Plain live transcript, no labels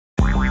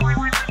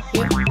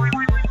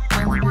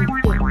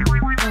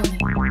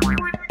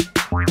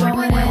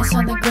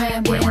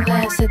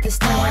with the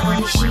stand,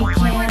 only she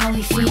can,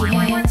 only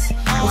Feehans.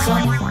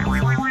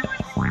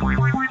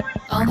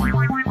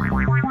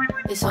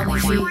 It's only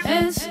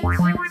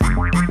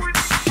Feehans.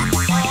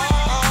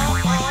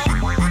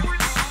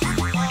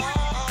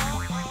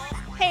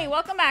 Hey,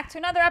 welcome back to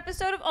another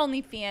episode of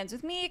OnlyFeehans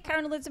with me,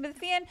 Kerryn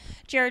Feehan,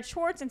 Jared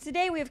Schwartz, and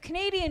today we have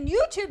Canadian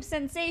YouTube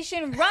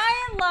sensation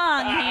Ryan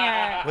Long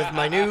here. With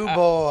my new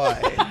boy.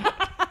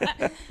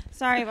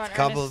 Sorry about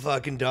Couple Ernest. of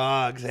fucking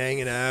dogs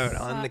hanging out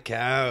on the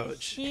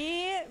couch.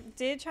 He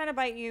did try to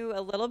bite you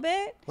a little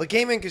bit. Well, he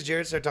came in because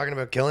Jared started talking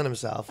about killing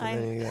himself.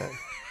 And then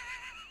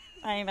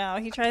I know.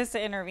 He tries to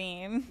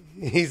intervene.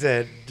 he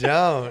said,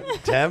 don't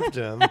tempt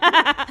him.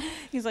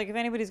 He's like, if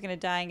anybody's going to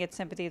die and get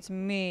sympathy, it's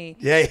me.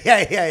 Yeah.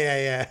 I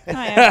am.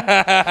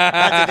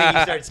 That's the thing.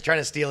 He starts trying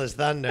to steal his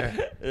thunder.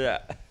 Yeah.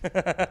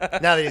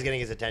 Now that he's getting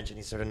his attention,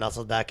 he's sort of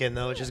nestled back in,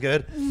 though, which is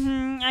good.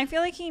 I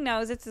feel like he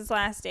knows it's his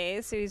last day,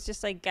 so he's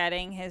just like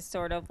getting his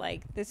sort of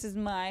like, this is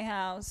my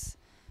house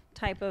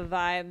type of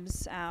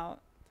vibes out.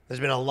 There's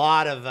been a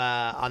lot of,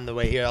 on the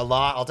way here,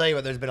 I'll tell you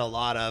what there's been a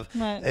lot of,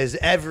 What? is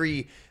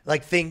every,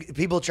 like, thing,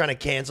 people trying to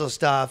cancel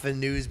stuff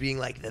and news being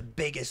like, the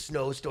biggest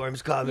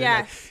snowstorm's coming. Yes.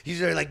 Like,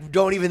 these are like,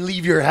 don't even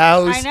leave your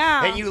house. I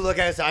know. And you look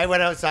outside, I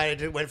went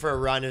outside, went for a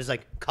run, it was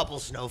like a couple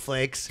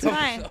snowflakes.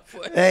 Fine.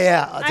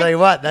 Yeah, I'll tell you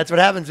what, that's what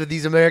happens with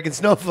these American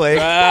snowflakes.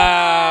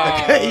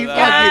 Wow. Okay,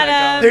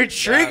 Got him. they're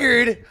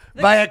triggered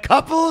by a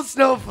couple of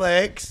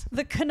snowflakes.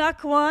 The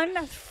Canuck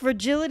one,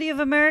 fragility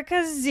of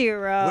America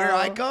 0. Where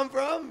I come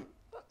from,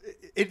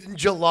 in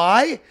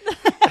July,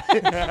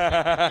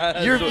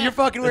 you're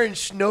fucking wearing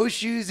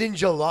snowshoes in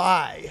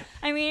July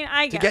I mean,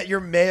 I to get get your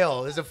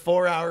mail. It's a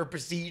 4-hour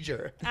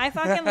procedure. I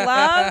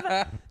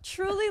fucking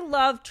truly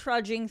love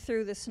trudging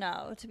through the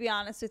snow, to be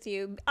honest with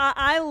you.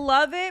 I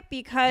love it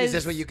because... Is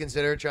this what you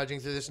consider trudging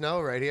through the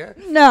snow right here?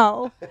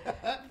 No.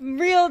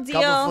 Real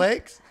deal. Couple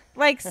flakes?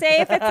 Like,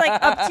 say if it's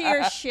like up to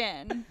your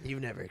shin.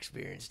 You've never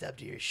experienced up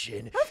to your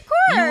shin. Of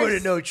course. You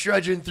wouldn't know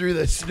trudging through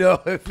the snow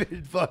if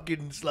it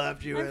fucking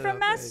slapped you. I'm in from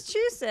the face.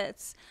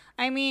 Massachusetts.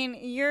 I mean,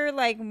 you're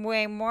like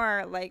way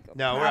more like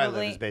No, where I live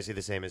probably... is basically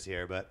the same as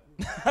here, but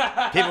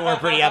people were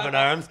pretty up in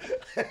arms.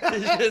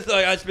 It's just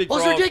like I speak Well,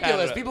 for it's all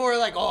ridiculous. Canada. People were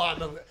like, "Oh,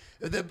 I'm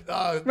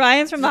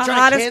Ryan's from the trying to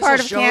hottest cancel part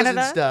of shows Canada.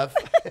 and stuff."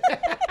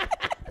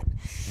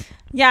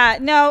 Yeah,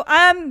 no,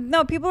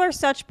 people are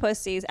such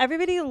pussies.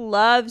 Everybody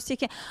loves to.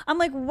 I'm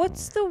like,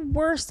 what's the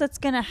worst that's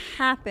gonna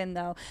happen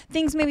though?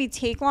 Things maybe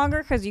take longer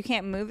because you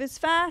can't move as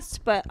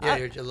fast, but Yeah,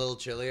 you're a little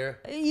chillier.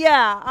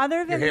 yeah. Other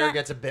Your than hair that,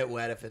 gets a bit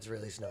wet if it's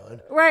really snowing.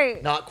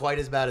 right? Not quite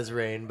as bad as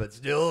rain, but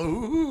still.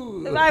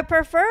 Ooh. I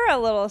prefer a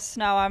little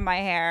snow on my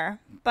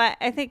hair, but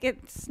I think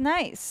it's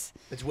nice.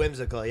 It's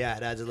whimsical. Yeah,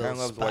 it adds a little Karen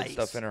loves spice. white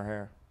stuff in her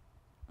hair.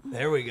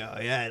 There we go.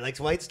 Yeah, it likes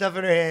white stuff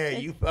in her hair.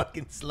 You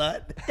fucking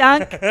slut.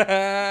 Dunk,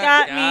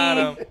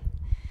 got me.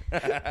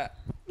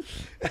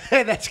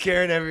 That's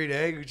Karen every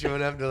day,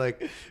 showing up to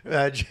like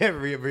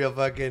real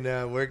fucking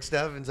work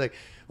stuff, and it's like,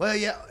 well,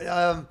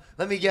 yeah.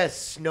 Let me guess,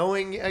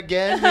 snowing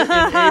again in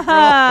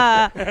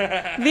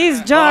April.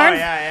 These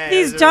darn,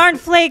 these darn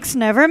flakes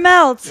never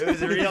melt. It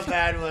was a real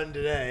bad one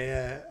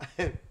today.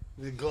 Yeah,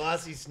 the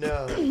glossy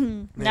snow.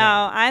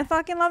 No, I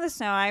fucking love the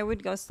snow. I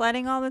would go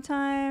sledding all the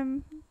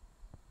time.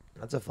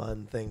 That's a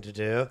fun thing to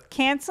do.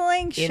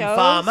 Canceling shows.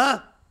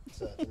 Infama.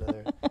 So that's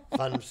another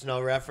fun snow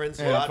reference.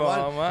 You got one?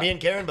 Infama. Me and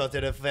Karen both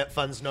did a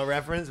fun snow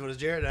reference. What does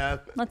Jared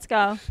have? Let's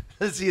go.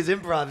 Let's see his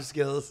improv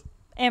skills.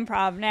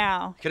 Improv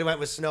now. Could have went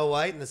with Snow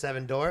White and the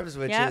Seven Dwarfs,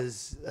 which Yep.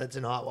 it's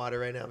in hot water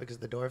right now because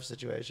of the dwarf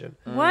situation.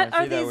 What I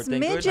are see that these with Dinklage.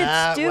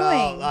 midgets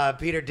doing? Well,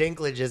 Peter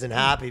Dinklage isn't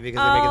happy because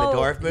they're making the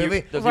dwarf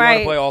movie. Does he want Right.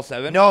 to play all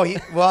 7? No,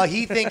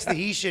 he thinks that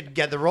he should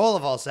get the role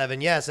of all 7,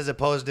 yes, as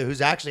opposed to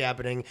who's actually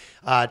happening.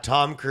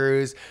 Tom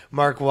Cruise,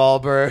 Mark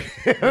Wahlberg.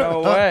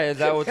 No way. Is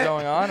that what's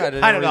going on? I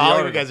don't know.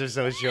 All you guys are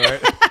so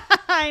short.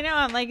 I know.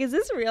 I'm like, is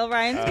this real?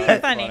 Ryan's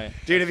being funny.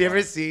 Dude, have you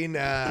ever seen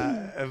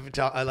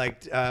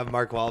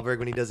Mark Wahlberg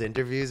when he does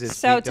interviews?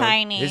 So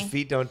tiny. His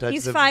feet don't touch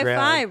He's the 5'5",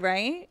 ground.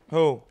 right?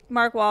 Who?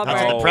 Mark Wahlberg.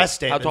 That's what the press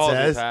statement How tall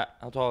says. is he, Pat?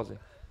 How tall is he?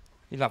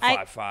 He's not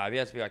 5'5". He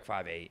has to be like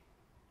 5'8".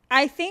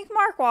 I think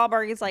Mark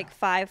Wahlberg is like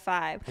 5'5".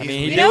 I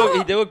mean, You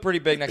he did look pretty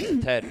big next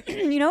to Ted.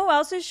 You know who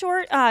else is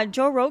short?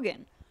 Joe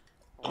Rogan.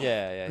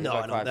 Yeah. He's No,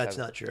 like 5'7". that's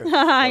not true.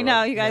 I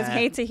know. You guys Nah.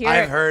 hate to hear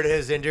I've it. heard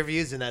his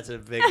interviews, and that's a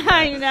big.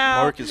 I know.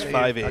 Mark is He'd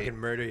 5'8". fucking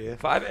murder you.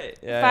 5'8".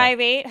 Yeah.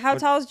 5'8". How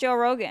tall is Joe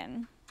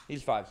Rogan?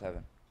 He's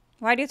 5'7".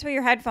 Why do you have to put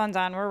your headphones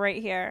on? We're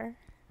right here.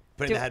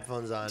 Putting the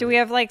headphones on. Do we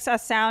have like a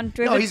sound?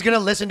 Do we No, have a- he's gonna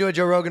listen to a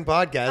Joe Rogan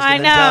podcast I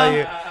and then tell know.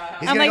 you.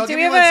 He's I'm gonna like, go, do give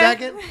we me one have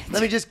a- second.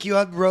 Let me just cue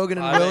up Rogan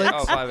and 5'8". Willits.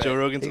 Oh, 5'8". Joe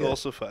Rogan's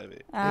also 5'8".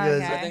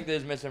 Okay. I think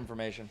there's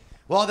misinformation.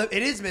 Well, it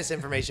is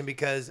misinformation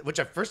because,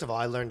 first of all,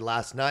 I learned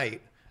last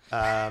night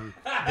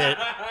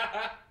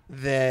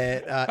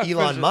that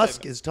Elon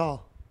Musk is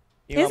tall.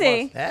 Is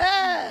he?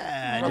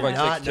 Yeah, I Probably did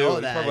like not 6'2". know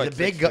He's that. probably He's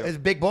a like big, 6'2". he's a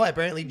big boy.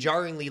 Apparently,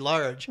 jarringly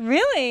large.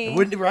 Really?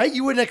 Right?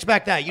 You wouldn't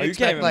expect that. You'd Oh, you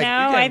expect can't like.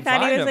 No, You I can't thought he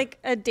find was him. like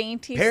a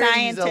dainty Apparently,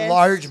 scientist. he's a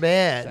large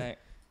man.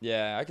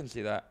 Yeah, I can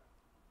see that.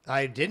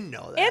 I didn't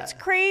know that. It's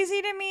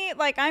crazy to me.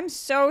 Like, I'm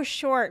so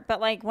short, but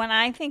like when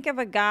I think of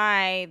a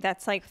guy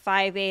that's like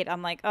 5'8",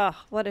 I'm like, oh,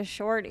 what a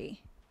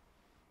shorty.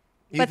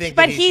 You think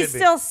But that he's should be-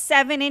 still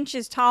 7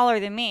 inches taller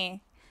than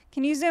me.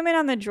 Can you zoom in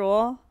on the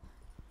drool?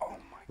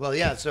 Well,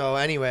 yeah. So,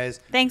 anyways,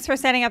 Thanks for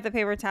setting up the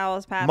paper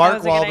towels, Pat.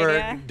 Mark that was a good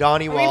idea. Wahlberg,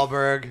 Donnie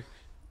Wahlberg,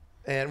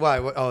 and why?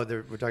 Oh,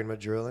 we're talking about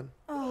drooling.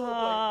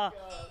 Oh,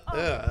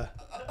 Ugh.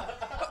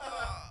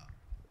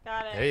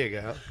 got it. There you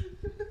go.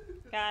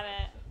 Got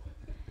it.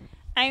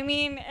 I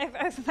mean,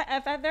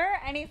 if there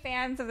are any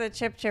fans of the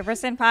Chip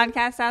Chipperson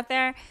podcast out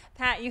there,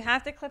 Pat, you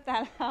have to clip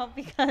that out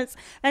because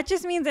that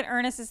just means that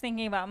Ernest is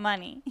thinking about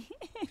money.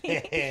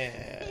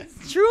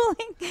 He's drooling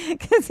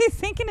because he's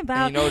thinking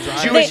about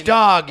Jewish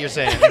dog, you're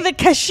saying. the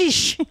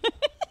kashish.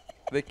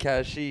 The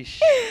cashish.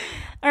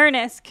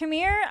 Ernest, come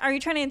here. Are you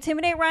trying to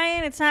intimidate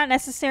Ryan? It's not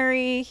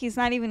necessary. He's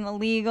not even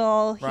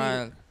illegal.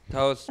 Ryan,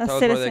 tell us where they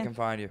citizen. can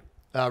find you.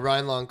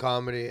 Ryan Long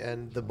Comedy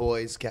and The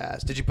Boys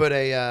cast. Did you put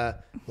a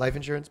life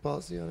insurance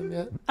policy on him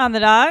yet? On the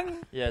dog?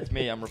 Yeah, it's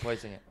me. I'm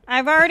replacing it.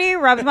 I've already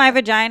rubbed my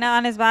vagina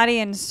on his body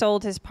and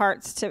sold his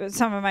parts to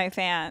some of my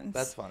fans.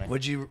 That's funny.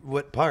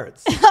 What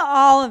parts?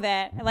 All of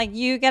it. Like,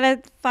 you get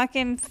a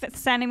fucking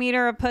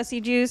centimeter of pussy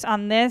juice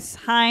on this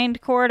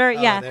hind quarter.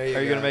 Yeah. There Are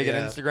you go, gonna make an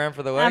yeah. Instagram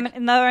for the leg?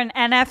 Another an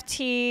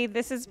NFT.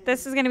 This is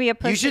gonna be a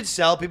pussy. You should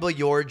sell people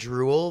your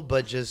drool,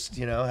 but just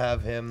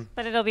have him.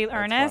 But it'll be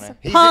Ernest.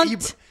 funny.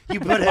 He's- you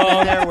put him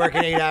in there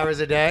working 8 hours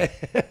a day.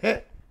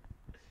 You're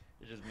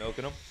just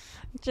milking them.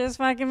 Just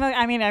fucking milk.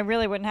 I mean, I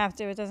really wouldn't have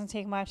to. It doesn't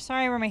take much.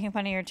 Sorry, we're making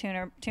fun of your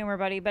tumor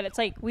buddy, but it's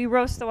like we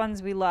roast the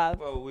ones we love.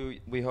 Well,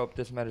 we hope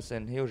this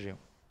medicine heals you.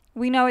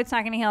 We know it's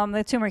not going to heal him.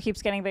 The tumor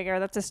keeps getting bigger.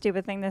 That's a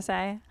stupid thing to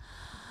say.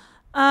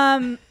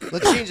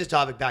 Let's change the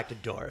topic back to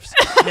dwarfs.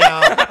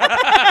 Now,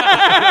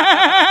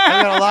 I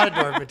got a lot of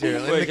dwarf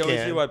material in Wait, the can we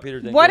see can. what Peter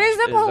thinks? What is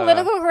the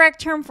political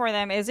correct term for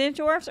them? Is it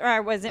dwarfs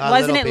or wasn't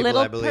little it people,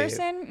 little I believe.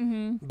 person?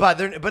 Mm-hmm. But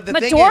the But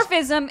thing is,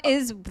 dwarfism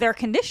is their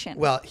condition.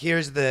 well,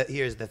 here's the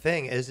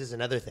thing. This is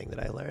another thing that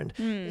I learned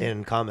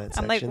in comment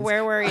I'm sections. like,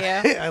 where were you?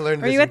 I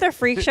learned. Were this you in- at the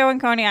freak show in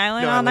Coney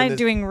Island No, I all learned night this-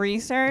 doing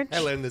research? I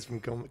learned this from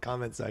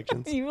comment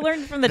sections. You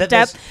learned from the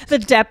That the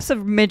depths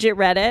of midget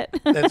Reddit.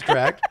 That's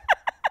correct.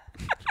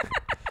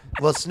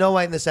 Well, Snow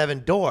White and the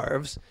Seven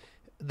Dwarfs,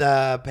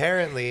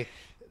 apparently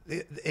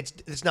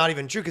it's not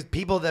even true because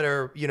people that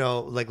are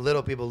like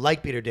little people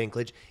like Peter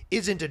Dinklage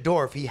isn't a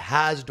dwarf. He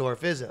has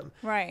dwarfism.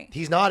 Right.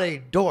 He's not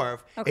a dwarf.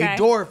 Okay. A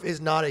dwarf is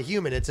not a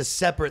human. It's a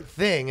separate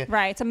thing.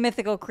 Right. It's a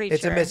mythical creature.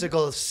 It's a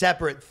mythical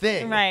separate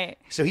thing. Right.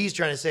 So he's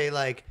trying to say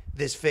like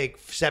this fake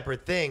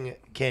separate thing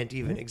can't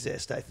even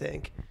exist. I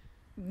think.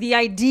 The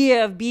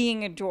idea of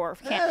being a dwarf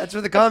Yeah, can't. that's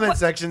what the comment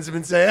sections have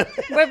been saying.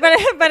 But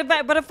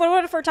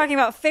if we're talking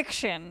about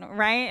fiction,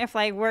 right? If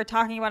like we're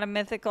talking about a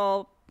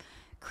mythical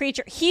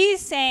creature,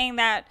 he's saying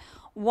that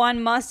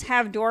one must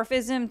have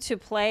dwarfism to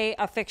play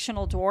a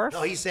fictional dwarf.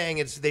 No, he's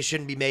saying they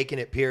shouldn't be making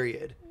it.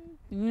 Period.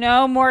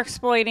 No more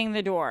exploiting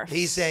the dwarf.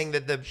 He's saying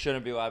that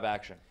Shouldn't be live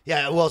action.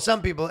 yeah. Well,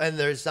 some people and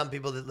there's some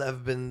people that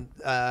have been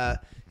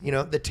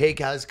the take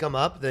has come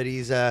up that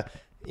he's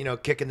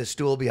kicking the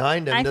stool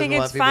behind him. I doesn't think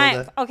want it's people fine.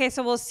 to- Okay,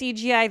 so we'll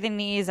CGI the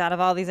knees out of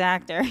all these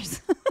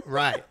actors.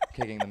 Right.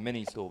 Kicking the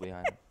mini stool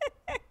behind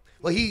him.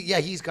 Well,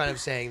 he's kind of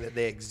saying that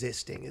they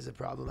existing is a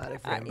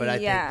problematic for him, but I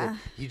think yeah. that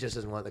he just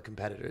doesn't want the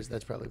competitors.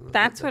 That's probably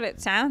That's what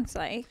it sounds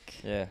like.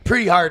 Yeah.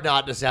 pretty hard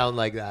not to sound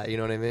like that. You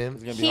know what I mean?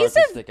 It's gonna be He's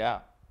hard to a- stick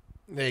out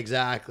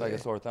Exactly. like a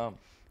sore thumb.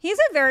 He's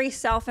a very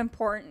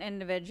self-important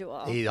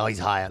individual. He's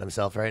high on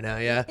himself right now.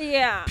 Yeah.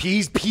 Yeah.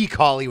 He's peak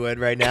Hollywood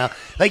right now.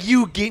 Like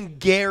you can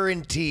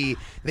guarantee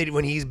that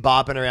when he's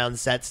bopping around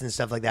sets and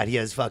stuff like that, he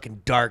has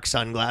fucking dark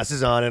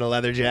sunglasses on and a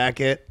leather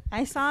jacket,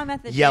 I saw him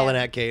at the yelling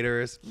gym. at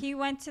caterers. He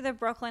went to the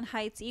Brooklyn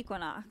Heights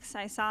Equinox.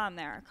 I saw him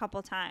there a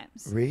couple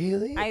times.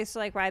 Really? I used to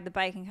like ride the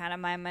bike and kind of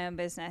mind my own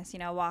business,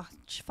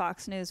 watch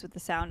Fox News with the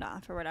sound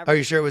off or whatever. Are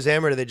you sure it was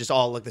him, or do they just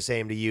all look the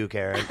same to you,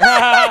 Karen?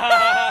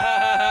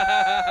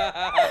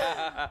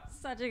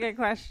 Such a good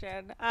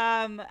question.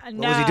 What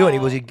was he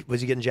doing? Was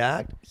he getting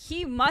jacked?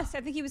 He must.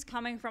 I think he was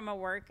coming from a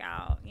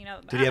workout.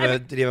 Did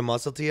he have a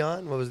muscle tee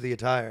on? What was the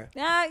attire?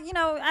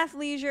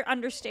 Athleisure,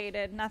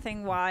 understated,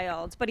 nothing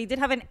wild. But he did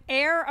have an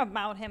air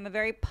about him, a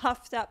very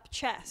puffed up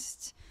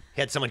chest. He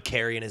had someone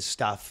carrying his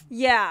stuff.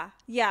 Yeah,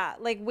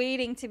 like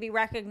waiting to be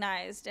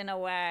recognized in a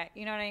way.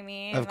 You know what I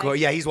mean? Of course,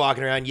 yeah, he's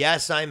walking around.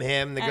 Yes, I'm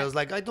him. The girl's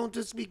like, I don't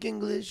just speak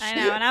English. I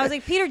know, and I was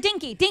like, Peter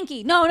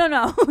Dinky. No.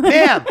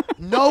 Ma'am,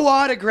 no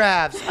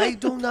autographs. I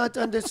do not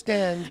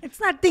understand. It's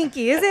not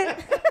Dinky, is it?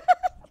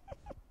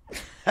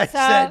 I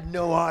said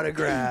no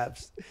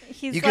autographs.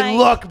 He's You can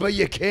like- look, but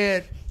you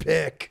can't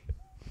pick.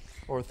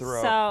 Or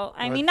throw. So,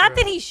 I Or mean, not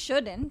that throw. he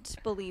shouldn't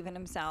believe in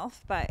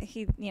himself, but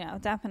he,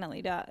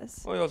 definitely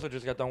does. Well, you also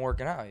just got done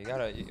working out.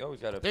 You always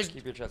gotta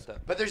keep your chest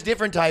up. But there's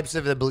different types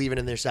of the believing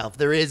in themselves.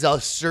 There is a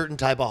certain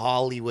type of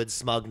Hollywood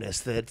smugness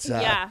that's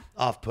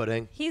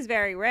off-putting. He's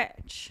very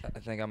rich. I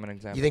think I'm an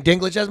example. You think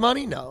Dinklage has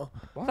money? No.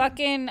 What?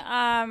 Fucking,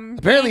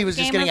 Apparently, he was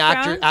just Game getting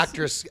of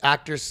Thrones?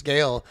 actor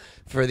scale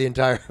for the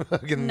entire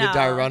the No.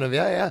 entire run of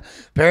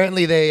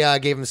Apparently, they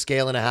gave him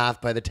scale and a half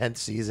by the 10th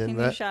season. Can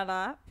but you shut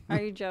up? Are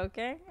you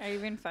joking? Are you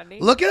being funny?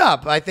 look it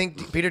up. I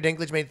think Peter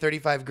Dinklage made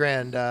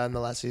 $35,000 in the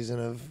last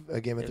season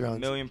of Game of $1 Thrones.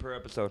 million per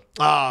episode.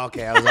 Oh,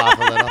 okay. I was off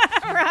a little.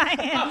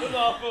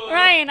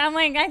 Ryan, I'm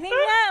like, I think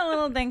that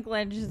little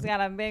Dinklage has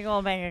got a big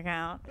old bank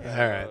account. All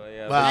right.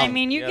 Yeah, Well, I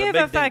mean, you give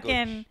big a fucking,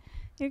 Dinklage.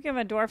 you give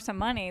a dwarf some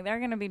money, they're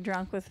gonna be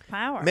drunk with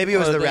power. maybe it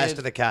was Well, the the thing rest is-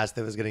 of the cast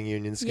that was getting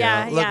union scale.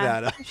 Yeah, Look yeah.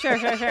 that up.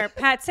 Sure.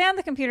 Pat, stay on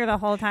the computer the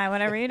whole time,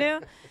 whatever you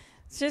do.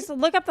 Just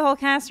look up the whole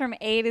cast from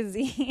A to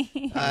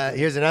Z.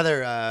 Here's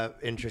another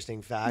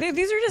interesting fact.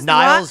 These are just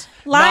Niles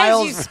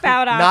lies you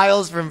spout off.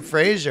 Niles from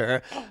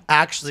Frasier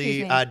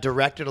actually Excuse me.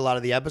 directed a lot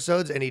of the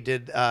episodes, and he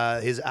did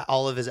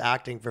all of his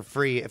acting for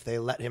free if they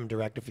let him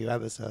direct a few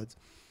episodes.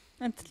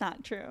 That's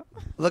not true.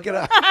 Look it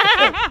up.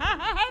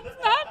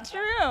 That's not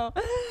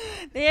true.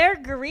 They're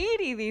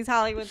greedy, these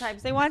Hollywood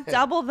types. They want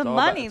double the It's all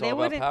money. It's they all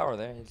wouldn't. about power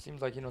there. It seems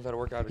like he knows how to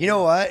work out. You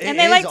know what? It And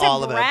they is like to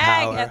all about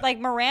brag. power. Like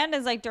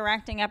Miranda's like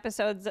directing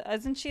episodes,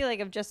 isn't she? Like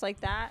of just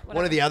like that.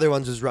 One of the other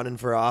ones was running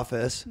for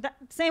office.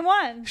 Same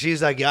one.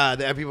 She's like, yeah.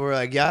 People were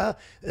like, yeah,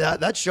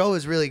 that show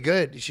is really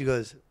good. She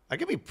goes, I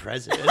could be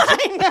president.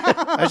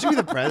 I should be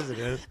the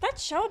president. That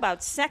show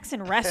about sex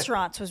in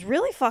restaurants was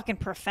really fucking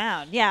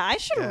profound. Yeah, I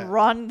should Yeah.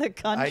 run the I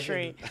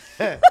country.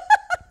 didn't-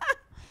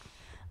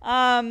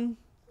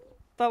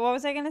 But what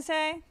was I gonna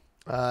say?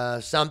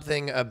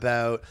 Something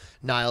about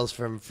Niles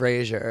from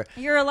Frasier.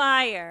 You're a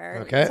liar.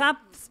 Okay. Stop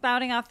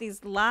spouting off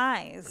these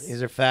lies.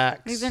 These are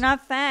facts. These are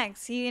not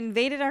facts. He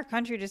invaded our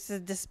country just to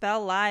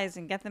dispel lies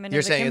and get them into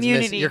You're the saying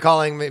community. you're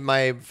calling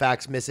my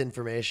facts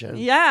misinformation.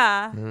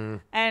 Yeah.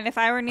 And if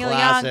I were Neil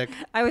Classic. Young,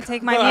 I would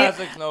take my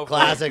Classic snowflake.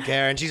 Classic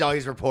Karen. She's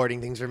always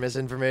reporting things for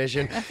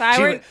misinformation.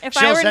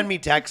 She'll Send me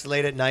texts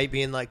late at night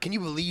being like, can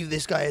you believe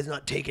this guy is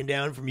not taken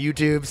down from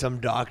YouTube? Some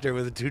doctor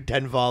with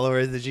 10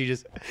 followers that she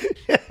just...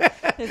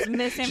 his She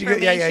misinformation.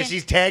 go- yeah,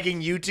 she's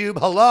tagging YouTube.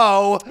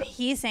 Hello.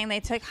 He's saying they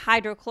took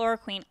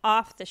hydrochloroquine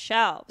off the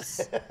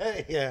shelves,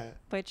 Yeah.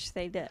 which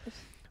they did.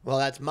 Well,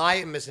 that's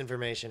my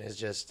misinformation.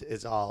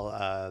 It's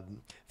all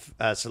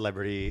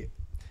celebrity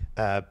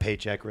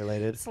paycheck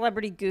related.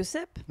 Celebrity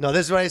goosip. No,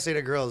 this is what I say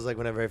to girls like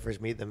whenever I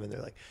first meet them, and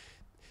they're like,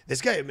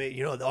 "This guy,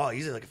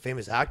 he's like a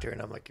famous actor,"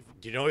 and I'm like,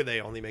 "Do you know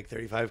they only make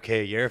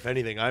 $35K a year? If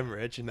anything, I'm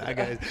rich." And that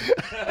guy's.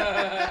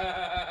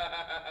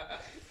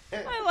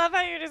 I love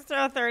how you just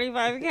throw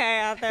 35K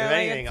out there. If like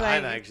anything, it's like,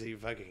 I'm actually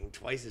fucking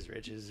twice as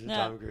rich as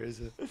Tom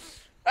Cruise.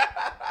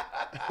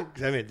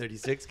 Because I made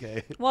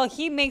 $36K. Well,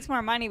 he makes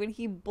more money, but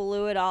he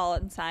blew it all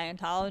in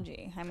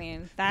Scientology. I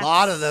mean, that's A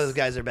lot of those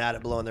guys are bad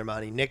at blowing their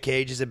money. Nick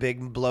Cage is a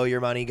big blow your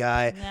money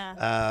guy.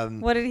 Yeah.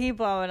 What did he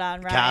blow it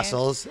on, Ryan?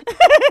 Castles.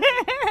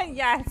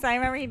 Yes, I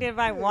remember he did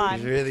by He's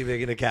one. really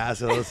big into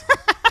castles.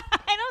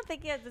 I don't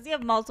think he has. Does he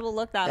have multiple?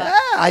 Look that Yeah, up.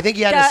 I think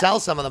he had to The- sell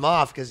some of them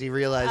off because he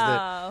realized that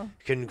Oh.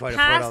 he couldn't quite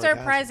afford all Past the or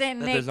castles. present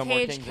That Nick there's no more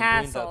Cage kings and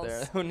queens out there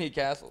castles. who need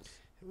castles.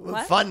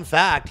 What? Fun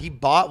fact, he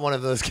bought one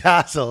of those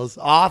castles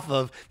off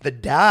of the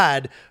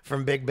dad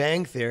from Big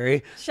Bang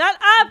Theory Shut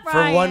up, for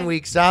Ryan. 1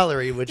 week's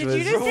salary, which Did was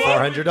you just say-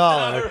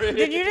 $400.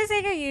 Did you just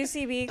take a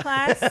UCB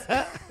class?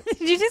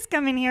 Did you just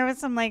come in here with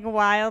some like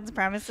wild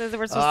premises that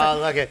we're supposed Oh, to?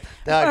 look at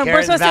We're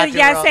Karen's supposed back to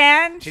yes roll-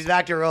 and. She's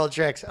back to her old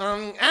tricks.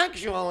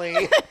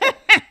 Actually,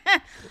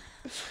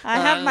 I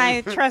have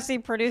my trusty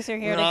producer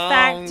here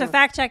No. to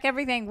fact check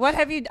everything. What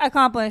have you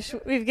accomplished?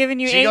 We've given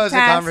you she 8 goes to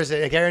tasks.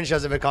 conversation. Karen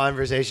shows up at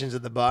conversations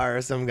at the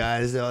bar. Some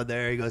guys out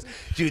there. He goes,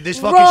 "Dude, this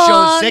fucking Wrong.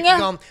 show's sick." You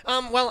go,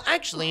 well,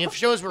 actually, if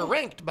shows were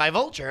ranked by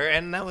Vulture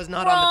and that was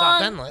not on the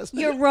top 10 list.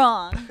 You're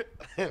wrong.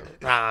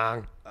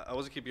 Wrong. I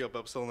wasn't keeping up.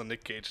 I'm still on the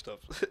Nick Cage stuff.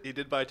 He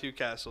did buy 2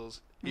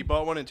 castles. He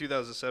bought one in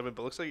 2007,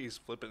 but looks like he's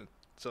flipping.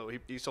 So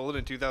he sold it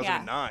in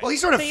 2009. Well, he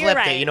sort of So you're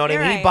flipped it. right, You know what I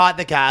you're mean? He right. bought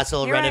the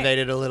castle, You're right.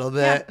 renovated a little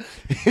bit.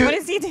 What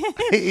does he do?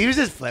 He was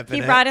just flipping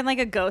He it. brought in like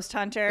a ghost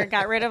hunter,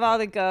 got rid of all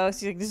the ghosts.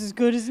 He's like, this is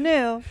good as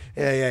new.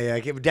 Yeah.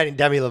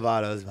 Demi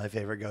Lovato is my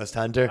favorite ghost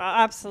hunter.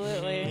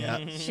 Absolutely.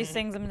 Yeah. She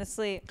sings him to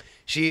sleep.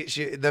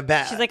 The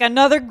best. She's like,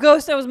 another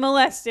ghost that was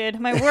molested.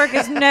 My work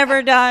is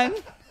never done.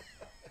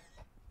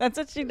 That's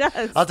what she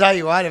does. I'll tell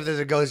you what, if there's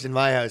a ghost in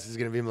my house, it's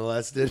going to be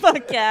molested.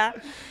 Fuck yeah.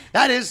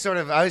 That is sort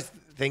of, I was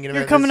thinking about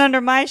You're coming this.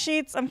 under my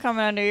sheets. I'm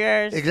coming under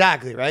yours.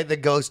 Exactly, right? The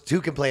ghost too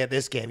can play at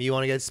this game. You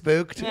want to get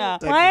spooked? Yeah.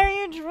 Like, Why are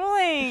you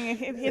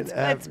drooling?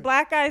 It's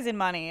black guys and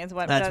money is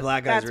what That's does,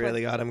 black guys that's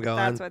really got him going.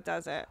 That's what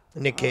does it.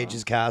 Nick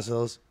Cage's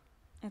castles.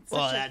 It's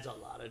Well, such a that's a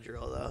lot of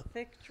drill, though.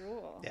 thick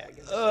drool. Yeah.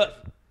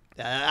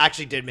 That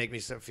actually did make me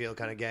feel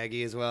kind of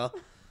gaggy as well.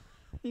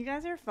 You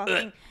guys are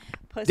fucking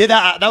pussy. Did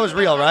that was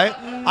real, right?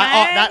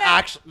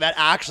 That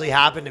actually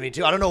happened to me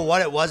too. I don't know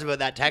what it was about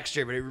that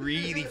texture, but it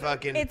really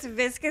fucking. It's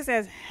viscous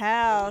as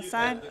hell,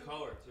 son.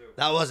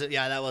 That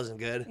wasn't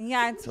good.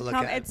 Yeah,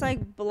 it's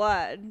like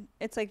blood.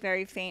 It's like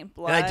very faint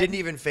blood. And I didn't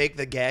even fake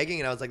the gagging,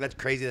 and I was like, "That's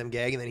crazy, them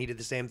gagging." And then he did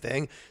the same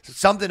thing. So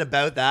something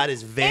about that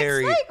is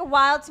very. It's like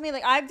wild to me.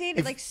 Like I've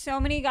dated like so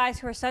many guys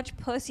who are such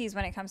pussies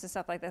when it comes to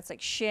stuff like this, like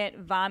shit,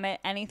 vomit,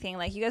 anything.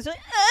 Like you guys are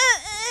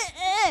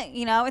like,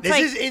 you know, it's this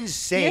like is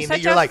insane you're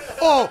that you're like,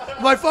 oh,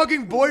 my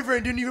fucking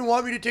boyfriend didn't even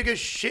want me to take a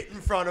shit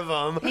in front of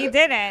him. He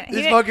didn't. He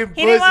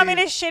didn't want me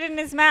to shit in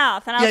his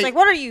mouth, and I was like,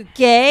 "What are you,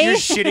 gay?" You're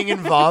shitting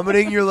and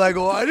vomiting. You're like,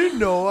 oh, I didn't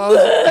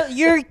know.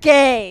 You're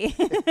gay.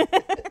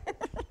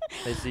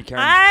 They see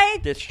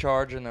Kerryn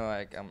discharge and they're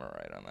like, I'm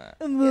alright on that.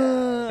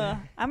 Yeah.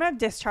 I'm gonna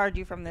discharge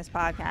you from this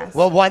podcast.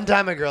 Well, one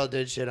time a girl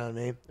did shit on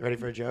me. Ready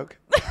for a joke?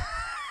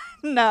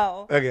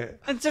 No. Okay.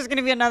 It's just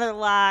gonna be another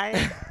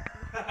lie.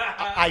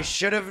 I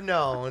should have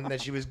known that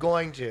she was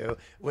going to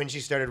when she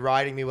started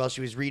riding me while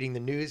she was reading the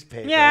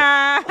newspaper.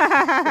 Yeah.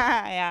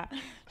 Yeah.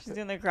 She's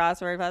doing the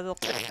crossword puzzle.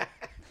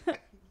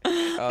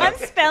 I'm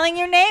spelling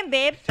your name,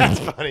 babe. That's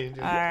funny.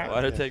 All right.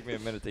 Why did it take me a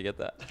minute to get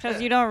that?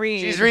 Because you don't read.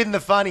 She's reading the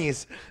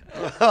funnies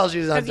while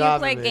she's on Because top you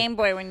play of me. Game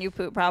Boy when you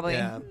poop, probably.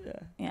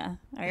 Yeah.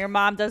 Or your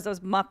mom does those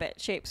Muppet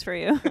shapes for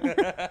you.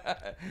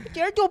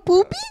 You're your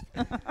poopy?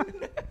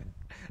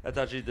 That's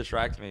how she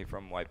distracts me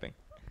from wiping.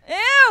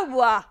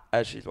 Ew!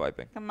 As she's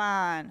wiping. Come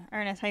on.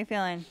 Ernest, how you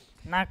feeling?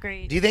 Not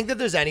great. Do you think that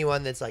there's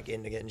anyone that's like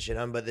into getting shit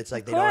on, but it's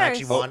like they don't course.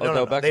 actually want? Odell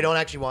No, Beckham. they don't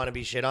actually want to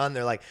be shit on.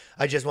 They're like,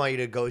 I just want you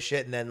to go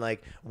shit and then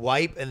like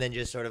wipe and then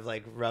just sort of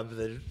like rub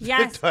the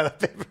Yes. toilet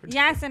paper.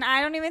 Yes, and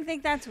I don't even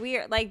think that's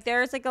weird. Like,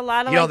 there's like a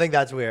lot of. You don't think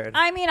that's weird?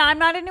 I mean, I'm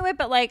not into it,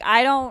 but like,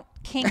 I don't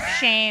kink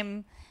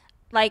shame.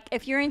 Like,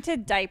 if you're into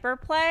diaper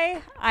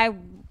play, I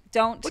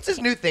don't. What's this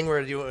new thing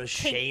where you want to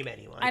shame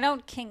anyone? I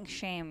don't kink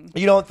shame.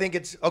 You don't think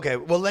it's okay?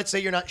 Well, let's say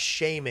you're not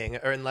shaming,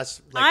 or unless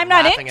like, I'm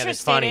not laughing at it's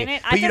interested funny, in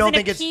it. but It you don't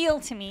doesn't think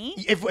appeal to me.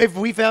 if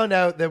we found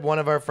out that one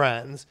of our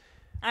friends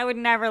I would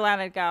never let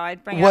it go.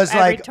 I'd bring was it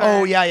up every like, turn.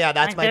 oh yeah,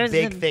 that's Like, my there's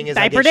big the thing is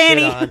I diaper get shit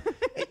Danny.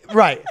 on.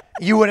 Right?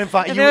 You wouldn't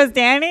find. If you it was would-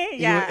 Danny,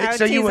 yeah, I would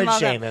so you tease would him all the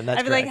shame time. him. That's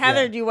I'd be like, correct,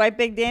 Heather, yeah. do you wipe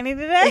Big Danny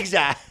today?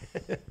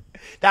 Exactly.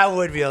 That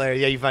would be hilarious.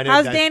 Yeah, you find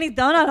How's out. Danny's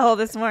donut hole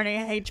this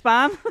morning,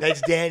 H-bomb?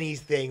 That's Danny's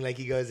thing. Like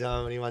he goes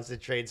home and he wants to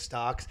trade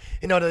stocks.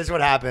 You know, this is what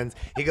happens.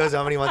 He goes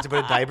home and he wants to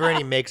put a diaper and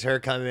he makes her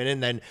come in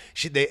and then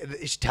they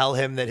tell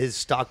him that his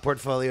stock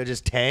portfolio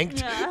just tanked.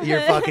 Yeah.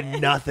 You're fucking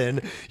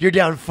nothing. You're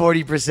down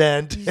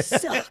 40%. You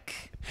suck.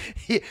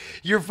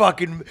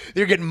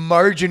 You're getting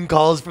margin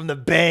calls from the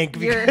bank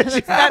because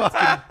you're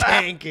fucking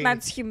tanking.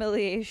 That's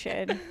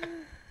humiliation.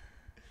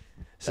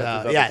 So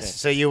That's the yes, thing.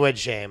 so you would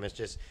shame. It's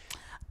just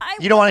I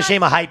you don't want would to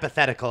shame a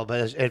hypothetical,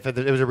 but if it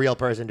was a real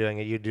person doing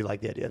it, you do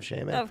like the idea of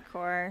shaming. Of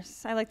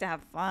course. I like to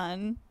have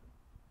fun.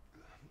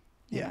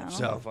 Yeah. know.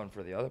 So No fun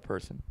for the other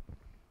person.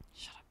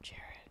 Shut up,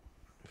 Jared.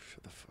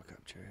 shut the fuck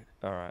up, Jared.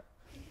 All right.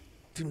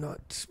 Do not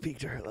speak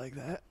to her like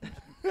that.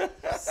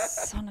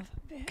 Son of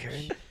a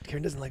bitch.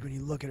 Kerryn doesn't like when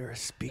you look at her as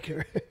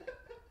speaker.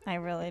 I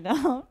really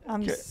don't.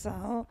 I'm just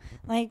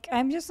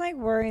like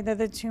worried that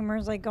the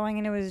tumor's like going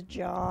into his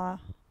jaw.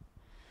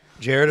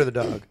 Jared or the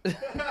dog?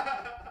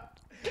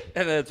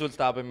 And that's what's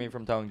stopping me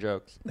from telling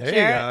jokes. There you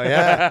Jared? go.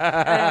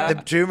 Yeah.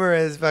 The tumor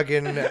is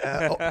fucking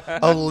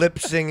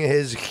ellipsing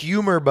his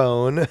humor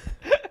bone.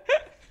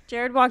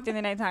 Jared walked in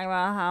the night talking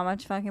about how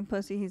much fucking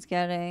pussy he's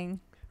getting.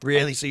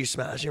 Really? So you're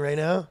smashing right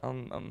now?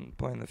 I'm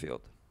playing the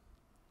field.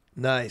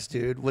 Nice,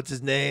 dude. What's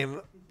his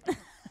name?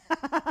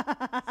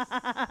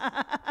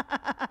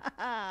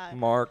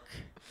 Mark.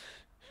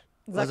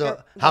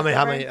 How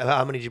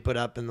many did you put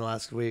up in the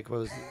last week? What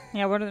was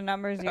Yeah, what are the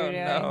numbers you're Oh,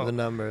 doing? no. the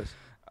numbers?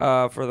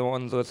 For the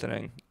ones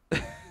listening,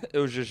 it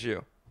was just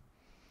you.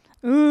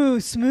 Ooh,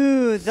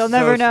 smooth. They'll So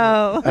never smooth.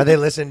 know. Are they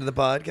listening to the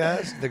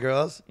podcast? The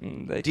girls?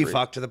 They Do you creep.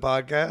 fuck to the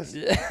podcast?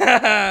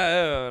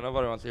 Yeah.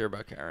 Nobody wants to hear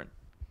about Kerryn.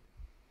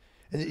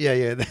 And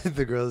yeah.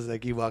 The girls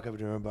like you walk up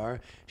to her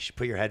bar, she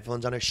put your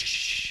headphones on her.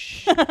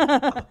 Shh. I'm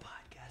a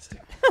podcaster.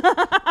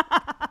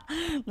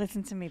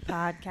 Listen to me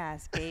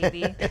podcast,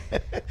 baby.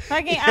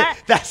 Fucking,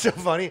 That's so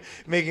funny.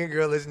 Making a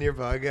girl listen to your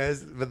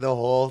podcast, but the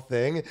whole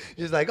thing,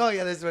 she's like, "Oh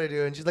yeah, this is what I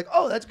do," and she's like,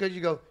 "Oh, that's good."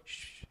 You go,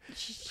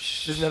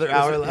 "Shh." There's another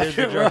hour left. here's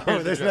the joke, Bro, here's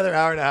the there's joke. another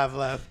hour and a half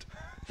left.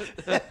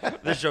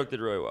 This joke did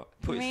really well.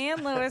 Please. me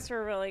and Lewis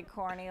were really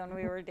corny when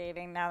we were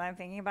dating. Now that I'm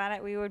thinking about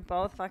it, we would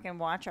both fucking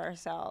watch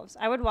ourselves.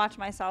 I would watch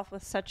myself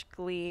with such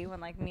glee when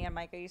like me and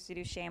Micah used to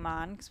do Shame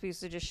On because we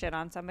used to just shit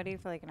on somebody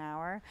for like an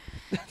hour.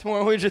 That's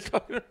what we just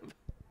talking about.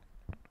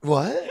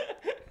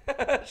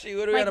 What? She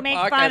literally Like, had a make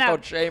podcast fun of-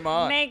 called Shame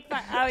On. Make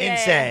fun. Oh yeah,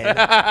 Insane.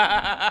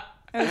 yeah.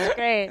 It was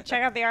great.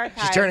 Check out the archives.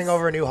 She's turning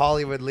over a new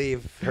Hollywood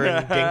leaf. Her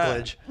and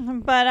Dinklage.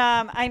 But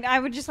I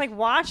would just like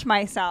watch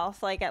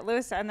myself like at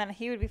Lewis, and then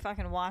he would be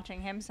fucking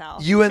watching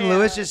himself. You and too.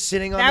 Lewis just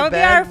sitting on That the would be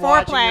our bed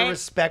watching foreplay. your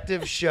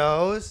respective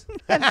shows.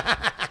 and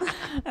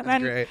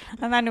then, great.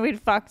 And then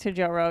we'd fuck to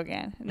Joe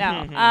Rogan.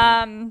 No.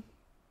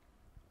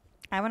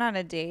 I went on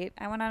a date.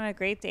 I went on a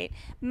great date.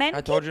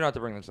 I told you not to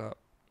bring this up.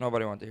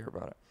 Nobody wanted to hear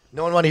about it.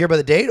 No one want to hear about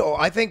the date? Oh,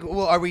 I think.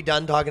 Well, are we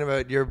done talking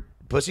about your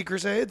pussy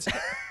crusades?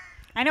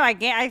 I know.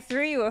 I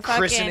threw you a fucking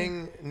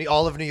Christening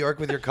all of New York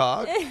with your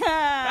cock?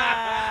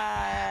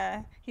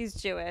 He's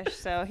Jewish,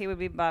 so he would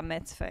be bar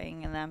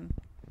mitzvahing in them.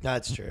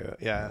 That's true.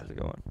 Yeah. How's it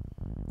going?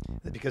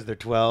 Because they're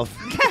 12.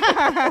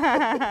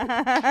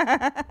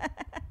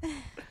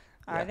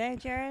 Are they,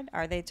 Jared?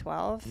 Are they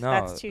 12? No.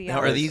 That's too young.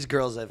 Now, are these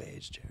girls of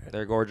age, Jared?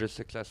 They're gorgeous,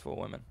 successful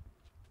women.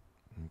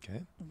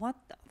 Okay. What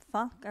the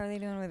fuck are they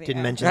doing with you?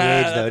 Didn't mention the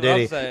age, though,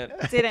 did he?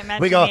 Didn't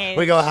mention We go, the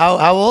age.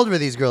 how old were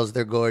these girls?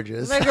 They're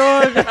gorgeous. They're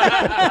gorgeous.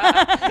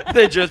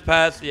 They just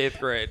passed the 8th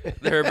grade.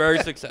 They're very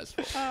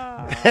successful.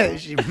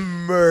 She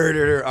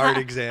murdered her art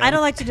exam. I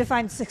don't like to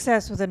define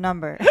success with a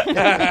number.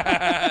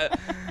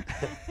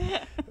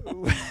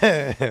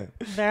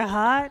 They're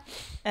hot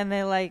and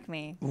they like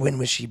me. When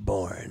was she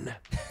born?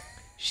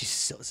 She's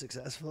so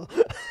successful.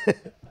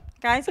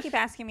 Guys keep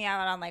asking me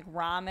out on like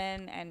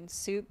ramen and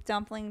soup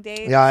dumpling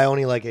dates. Yeah, I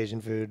only like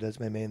Asian food. That's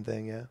my main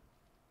thing, yeah.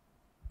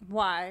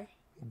 Why?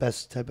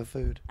 Best type of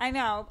food. I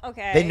know.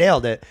 Okay. They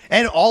nailed it.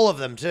 And all of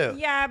them, too.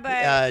 Yeah,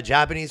 but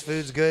Japanese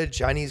food's good.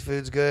 Chinese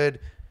food's good.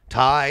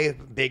 Thai,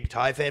 big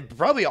Thai fan.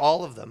 Probably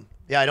all of them.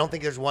 Yeah, I don't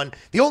think there's one.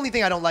 The only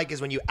thing I don't like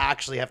is when you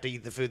actually have to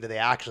eat the food that they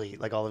actually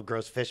eat, like all the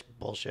gross fish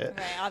bullshit.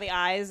 right, all the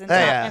eyes and,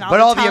 Yeah, and all but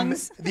the all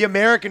tongues. the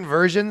American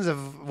versions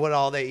of what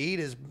all they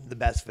eat is the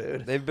best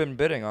food. They've been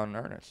bidding on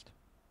Ernest.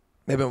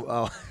 They've been,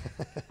 oh.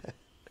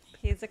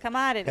 He's a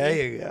commodity. There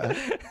you go.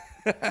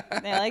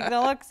 They like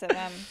the looks of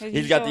him.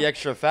 He's got the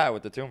extra fat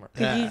with the tumor.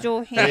 He's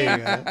so There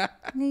you go.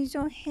 He's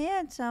so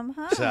handsome,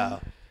 huh? So,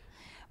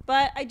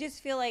 But I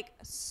just feel like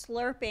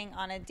slurping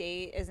on a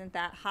date isn't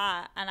that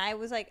hot. And I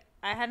was like,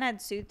 I hadn't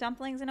had soup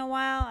dumplings in a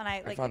while, and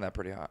I I found that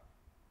pretty hot.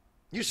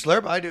 you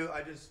slurp? I do.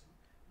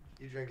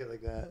 You drink it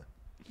like that.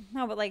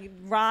 no, but like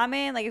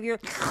ramen, like if you're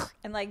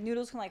and like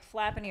noodles can like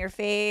flap into your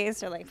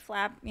face or like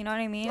flap, you know what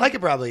I mean? I could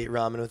probably eat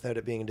ramen without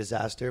it being a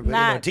disaster, but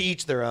Not- to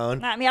each their own.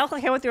 Not me. I'll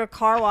like I went through a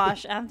car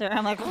wash after.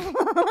 I'm like,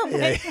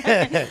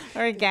 Yeah.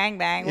 or a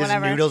gangbang, There's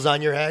whatever. noodles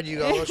on your head. You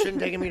go, well, shouldn't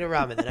take me to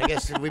ramen then. I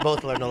guess we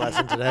both learned a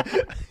lesson today.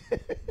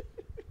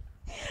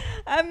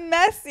 I'm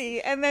messy,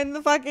 and then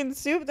the fucking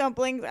soup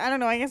dumplings. I don't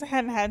know. I guess I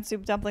hadn't had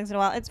soup dumplings in a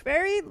while. It's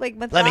very like.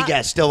 Let me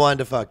guess. Still wanted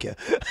to fuck you.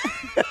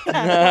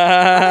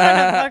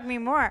 Fuck me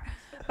more.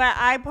 But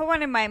I put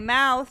one in my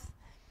mouth.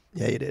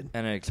 Yeah, you did.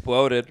 And it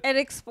exploded. It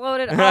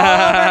exploded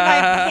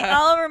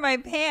all over my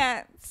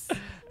pants.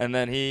 And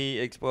then he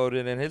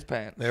exploded in his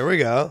pants. There we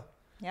go.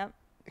 Yep.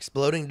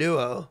 Exploding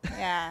duo.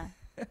 Yeah.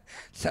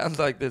 Sounds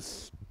like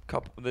this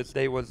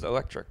day was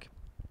electric.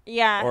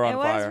 Yeah. Or on It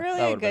was fire. really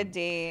That a would've good been-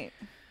 date.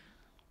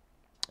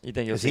 You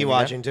think you'll Is see he him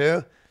watching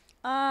too?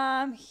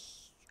 I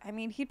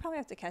mean, he'd probably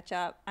have to catch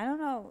up. I don't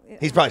know.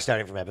 He's probably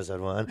starting from episode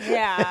 1.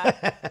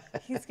 Yeah.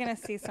 He's gonna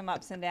see some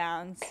ups and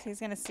downs. He's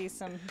gonna see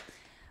some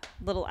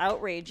little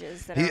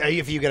outrages that are.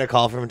 If you get a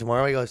call from him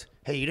tomorrow, he goes,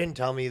 "Hey, you didn't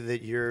tell me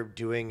that you're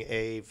doing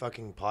a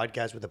fucking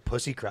podcast with a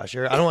pussy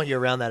crusher. I don't want you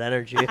around that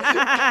energy."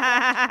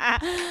 I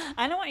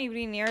don't want you to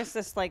be near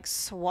this like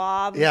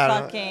swab Yeah,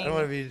 fucking I don't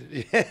want to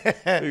be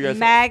You guys-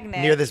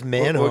 magnet. near this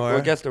man whore.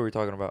 What guest are we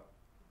talking about?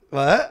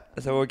 What?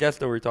 So what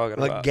guest are we talking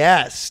What about?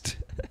 guest?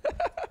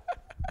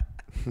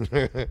 If I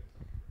turn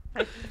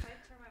my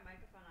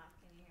microphone off,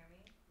 can you hear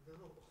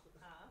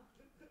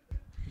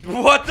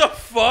me? What the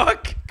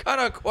fuck? Kind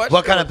of question?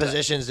 What kind of was that?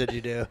 positions did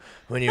you do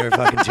when you were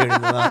fucking tuning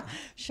them up?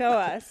 Show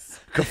us.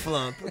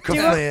 Kaflump. Do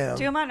Kaflam.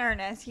 him on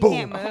Ernest. He Boom.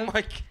 can't Oh move.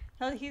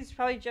 my! He's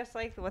probably just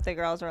like what the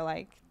girls were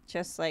like,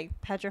 just like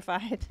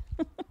petrified,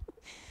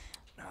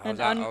 I was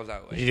out Did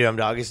late. you do them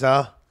doggy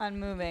style?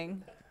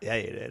 unmoving. Yeah,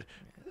 you did.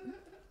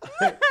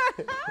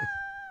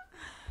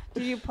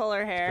 Did you pull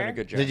her Been a hair?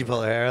 good job. Did you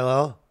pull her hair a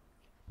little?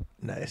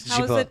 Nice.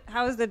 Did,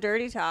 How was the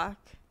dirty talk?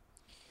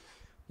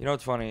 You know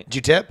what's funny? did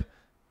you tip?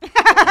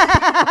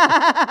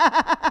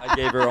 I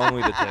gave her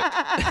only the tip.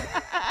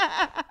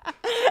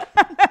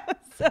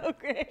 So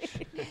great.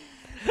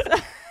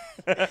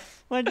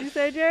 What'd you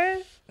say,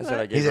 Jared? I said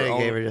I He gave said her he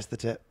only gave her just the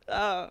tip.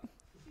 Oh.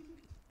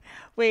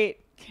 Wait,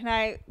 can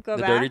I go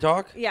the back? dirty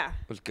talk. Yeah.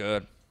 Was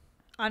good.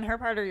 On her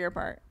part or your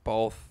part?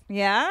 Both.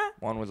 Yeah?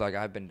 One was like,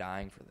 I've been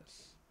dying for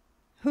this.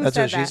 Who That's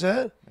said what she that?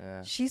 said?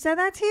 Yeah. She said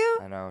that to you?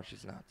 I know,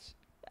 she's nuts.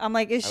 I'm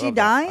like, is I she love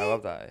that. dying? I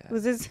love that. Yeah.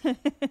 Was this? Yeah,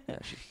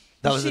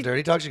 That was the She-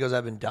 dirty talk? She goes,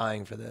 I've been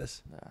dying for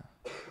this. yeah.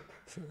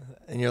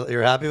 And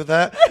you're happy with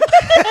that?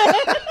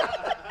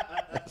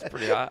 It's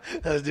pretty hot.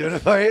 I was doing it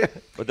for you?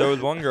 But there was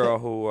one girl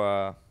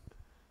who,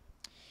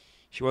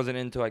 she wasn't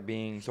into like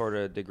being sort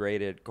of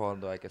degraded,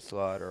 called like a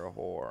slut or a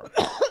whore.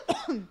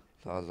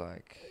 So I was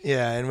like,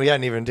 Yeah, and we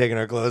hadn't even taken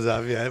our clothes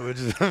off yet, which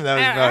is that was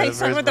I probably the started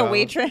first with the problem.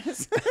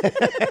 waitress.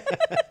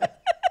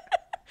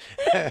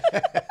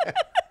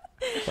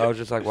 so I was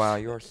just like, wow,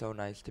 you are so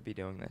nice to be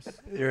doing this.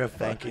 You're a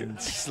fucking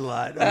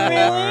slut.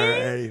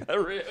 Really?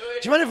 Whore. Really?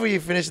 Do you mind if we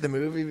finish the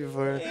movie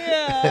before?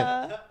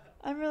 Yeah.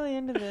 I'm really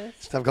into this.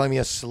 Stop calling me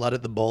a slut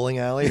at the bowling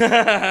alley.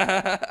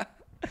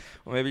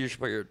 Well, maybe you should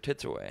put your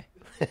tits away.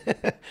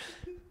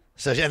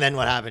 So and then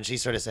what happened? She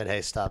sort of said,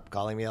 "Hey, stop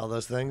calling me all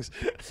those things."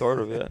 Sort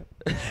of, yeah.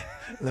 And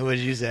then what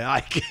did you say?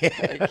 I can't.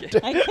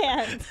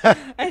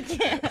 I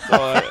can't.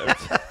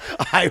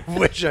 I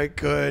wish I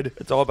could.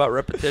 It's all about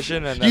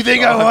repetition. And You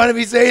think I want to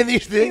be saying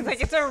these things? He's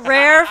like,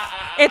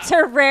 it's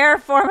a rare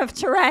form of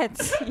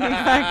Tourette's. You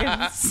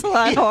fucking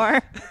slut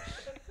whore.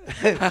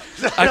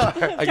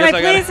 I Can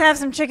I please have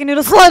some chicken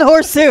noodle slut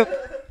whore soup?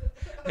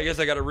 I guess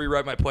I got to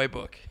rewrite my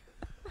playbook.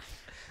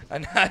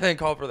 And I didn't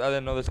call for that. I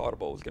didn't know this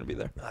audible was gonna be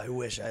there. I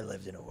wish I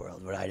lived in a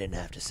world where I didn't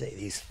have to say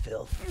these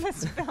filth.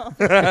 This filth.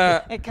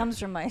 It comes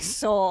from my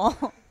soul.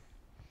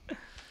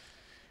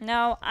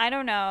 No, I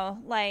don't know.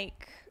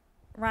 Like,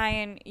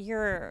 Ryan,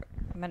 you're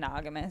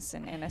monogamous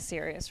and in a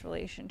serious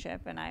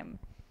relationship, and I'm,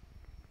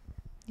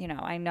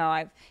 I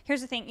know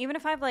here's the thing. Even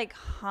if I've like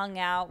hung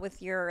out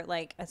with your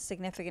like a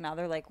significant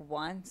other like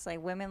once,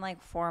 like women like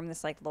form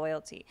this like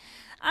loyalty.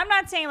 I'm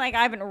not saying like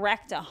I haven't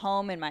wrecked a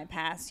home in my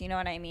past. You know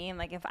what I mean?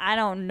 Like if I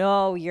don't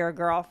know your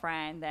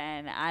girlfriend,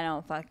 then I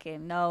don't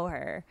fucking know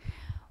her.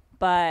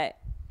 But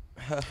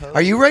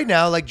Are you right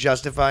now like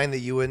justifying that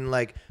you wouldn't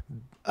like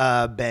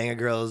bang a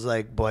girl's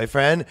like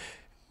boyfriend?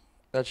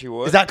 That she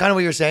would? Is that kind of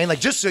what you're saying? Like,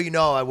 just so you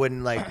know, I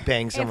wouldn't like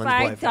bang someone's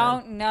boyfriend. If I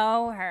don't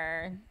know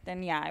her,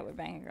 then yeah, I would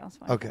bang a girl's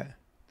boyfriend. Okay.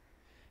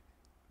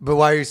 But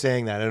why are you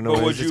saying that? I don't know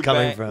where this is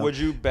coming from. Would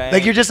you bang?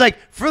 Like, you're just like,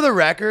 for the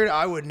record,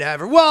 I would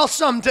never. Well,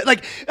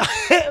 like,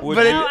 Would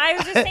but you- No, I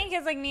was just thinking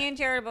because like me and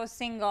Jared are both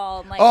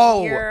single, and like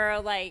Oh. you're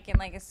like in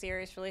like a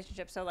serious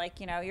relationship, so like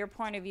your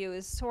point of view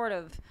is sort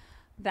of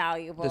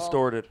valuable.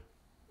 Distorted.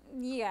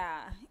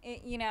 Yeah,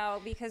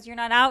 because you're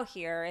not out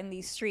here in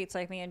these streets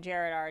like me and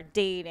Jared are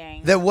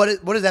dating. Then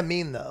what does that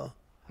mean though?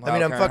 Wow, I'm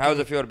Karen, fucking. how does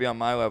it feel to be on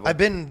my level? I've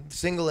been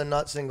single and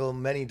not single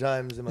many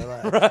times in my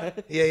life.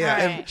 Right. Yeah. Right.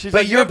 And, She's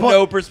but like, you your have point,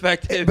 no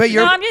perspective. But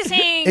your, No, I'm just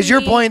saying. is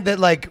your point that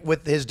like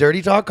with his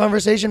dirty talk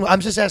conversation?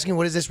 I'm just asking,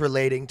 what is this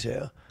relating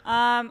to?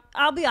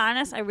 I'll be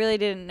honest. I really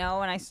didn't know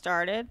when I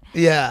started.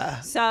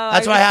 Yeah. So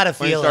that's why I had a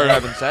when you feeling. started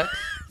having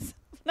sex?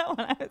 No,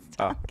 when I was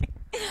talking.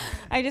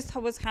 I just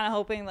was kind of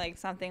hoping like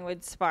something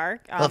would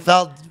spark. Well,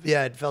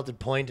 it felt it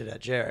pointed at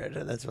Jared.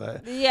 That's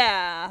why.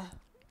 Yeah.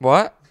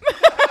 What?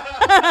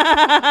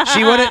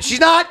 She's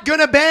not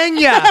gonna bang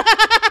ya.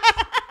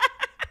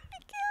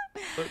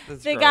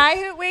 The guy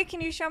who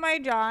can you show my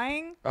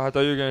drawing? Oh, I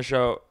thought you were gonna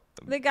show.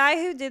 The guy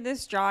who did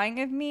this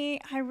drawing of me,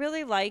 I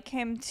really like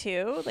him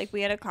too. Like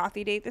we had a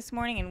coffee date this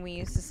morning and we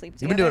used to sleep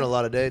together. You've been doing a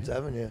lot of dates,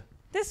 haven't you?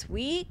 This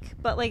week,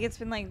 but like it's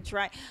been like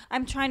dry.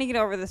 I'm trying to get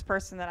over this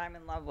person that I'm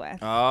in love with.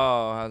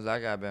 Oh, how's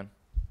that guy been?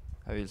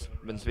 Have you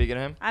been speaking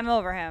to him? I'm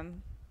over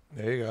him.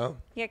 There you go.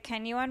 Yeah,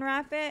 can you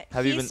unwrap it?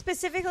 Have he you been-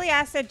 specifically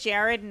asked that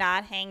Jared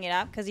not hang it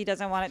up because he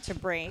doesn't want it to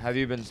break. Have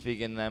you been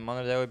speaking to them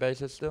on a daily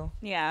basis still?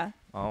 Yeah.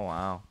 Oh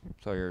wow.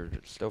 So you're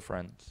still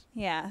friends.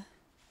 Yeah.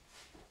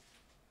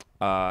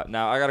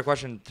 Now I got a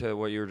question to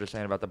what you were just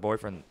saying about the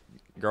boyfriend,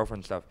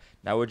 girlfriend stuff.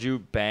 Now, would you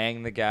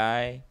bang the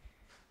guy?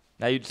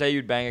 Now, you'd say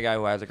you'd bang a guy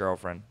who has a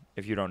girlfriend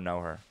if you don't know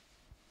her.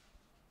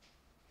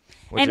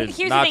 Which And is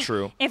here's not the thing.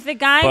 true. If the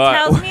guy But-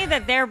 tells me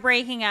that they're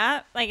breaking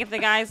up, like if the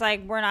guy's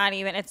like, we're not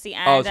even, it's the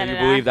end. Oh, so you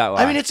believe that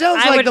lie? I mean, it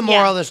sounds I like would- the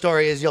moral yeah. of the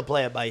story is you'll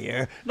play it by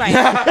ear.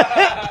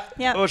 Right.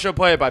 Yep. Well, she'll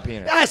play it by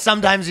penis.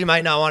 Sometimes you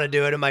might not want to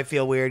do it. It might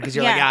feel weird because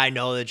you're like, Yeah. I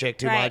know the chick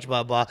too Right. much,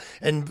 blah, blah.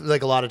 And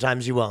like a lot of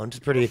times you won't.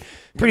 It's pretty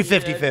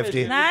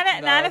 50-50.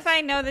 Not if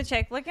I know the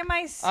chick. Look at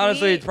my sweet.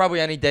 Honestly, it's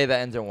probably any day that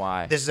ends in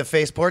Y. This is a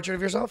face portrait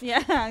of yourself? Yeah,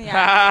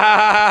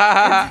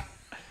 yeah.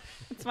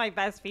 It's my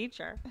best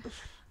feature.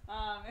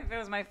 If it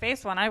was my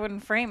face one, I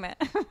wouldn't frame it.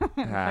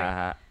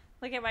 Like,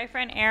 look at my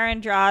friend Aaron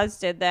Draws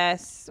did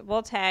this.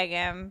 We'll tag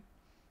him.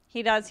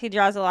 He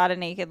draws a lot of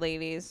naked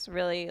ladies.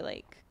 Really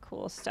like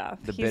cool stuff.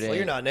 The He's- bit Well,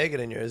 you're not naked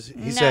in yours. He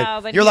No, said,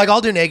 but you're he- like,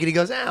 I'll do naked. He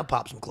goes, I'll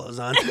pop some clothes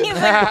on. He's like,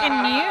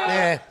 can you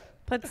Yeah.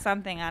 put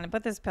something on it?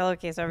 Put this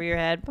pillowcase over your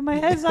head. But my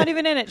head's not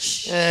even in it.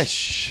 Shh.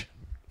 Shh.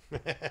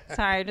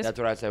 Sorry, just That's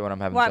what I say when I'm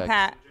having what, sex.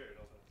 Pat?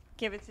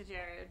 Give it to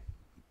Jared.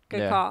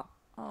 Good Yeah. call.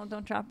 Oh,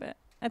 don't drop it.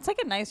 It's like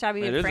a nice job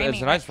he It did is. framing.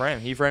 It's a nice frame.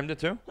 He framed it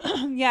too.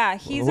 Yeah,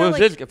 he's Who a, is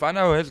like, his? If I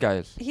know who his guy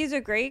is. he's a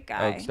great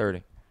guy. Like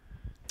 30.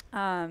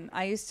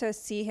 I used to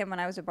see him when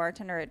I was a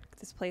bartender at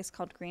this place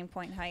called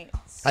Greenpoint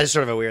Heights. I just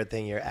sort of a weird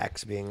thing, your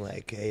ex being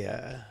like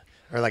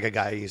or like a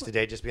guy who used to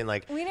date just being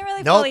like, We didn't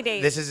really nope, fully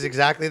date. this is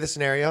exactly the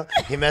scenario.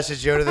 He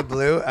messaged you out of the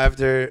blue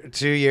after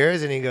 2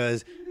 years and he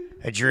goes,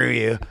 I drew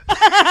you.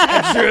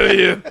 I drew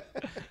you.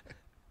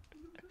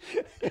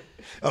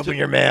 Open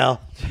your mail.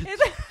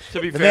 To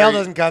be The fair, mail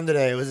doesn't come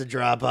today. It was a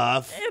drop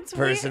off. It's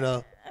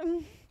personal.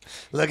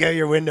 Look out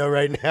your window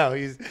right now.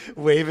 He's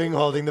waving,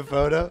 holding the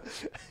photo.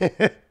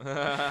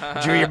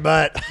 Drew your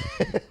butt.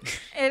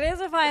 It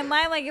is a fine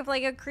line. Like if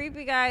like a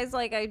creepy guy's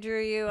like, I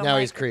drew you. I'm Now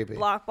like, he's creepy.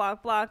 Block,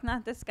 block, block.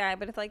 Not this guy.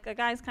 But if like a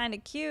guy's kind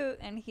of cute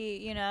and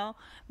he,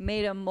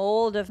 made a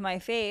mold of my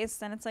face,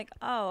 then it's like,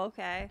 oh,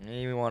 okay.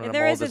 You wanted to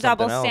There mold is to a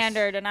double something else.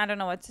 standard, and I don't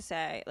know what to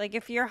say. Like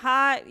if you're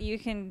hot, you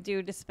can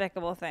do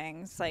despicable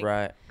things. Like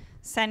Right.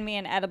 send me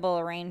an edible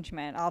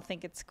arrangement. I'll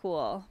think it's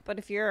cool. But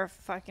if you're a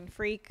fucking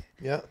freak,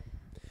 Yeah.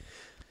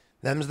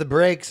 Them's the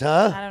breaks,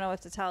 huh? I don't know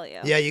what to tell you.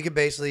 Yeah, you could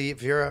basically,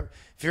 if you're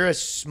a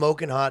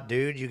smoking hot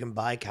dude, you can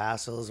buy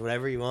castles,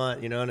 whatever you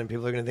want, and then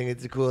people are gonna think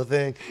it's a cool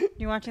thing.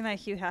 You watching that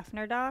Hugh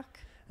Hefner doc?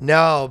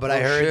 No, but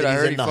I heard that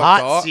he's in the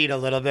hot seat a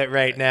little bit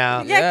right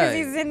now. Yeah, because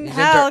he's in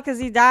hell because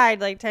he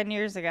died like 10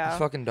 years ago. He's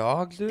fucking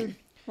dogs, dude.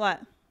 What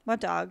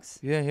dogs?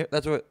 Yeah,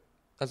 that's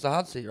the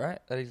hot seat, right?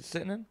 That he's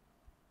sitting in.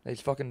 That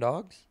he's fucking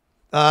dogs.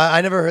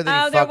 I never heard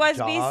that he there fucked was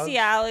dogs.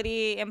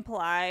 bestiality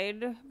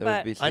implied,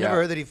 but I never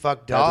heard that he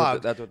fucked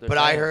dogs. That's what they're but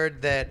saying. I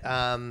heard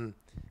that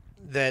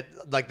that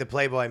like the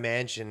Playboy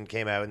Mansion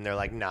came out and they're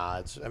like,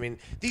 nah.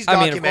 These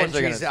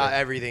documentaries,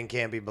 everything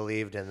can't be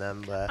believed in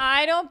them. But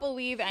I don't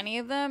believe any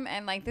of them.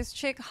 And like this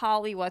chick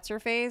Holly, what's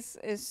her face,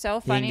 is so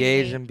He funny.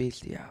 engaged in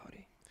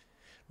bestiality.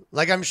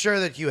 like I'm sure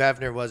that Hugh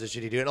Hefner was a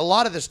shitty dude. And a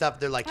lot of the stuff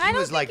they're like he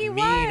was like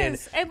mean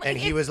and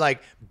he was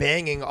like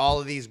banging all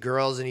of these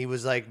girls and he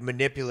was like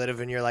manipulative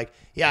and you're like,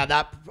 yeah,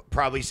 that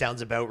probably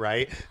sounds about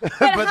right.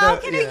 But how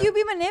can you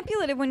be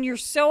manipulative when you're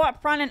so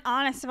upfront and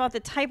honest about the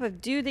type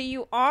of dude that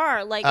you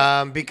are?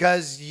 Like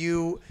because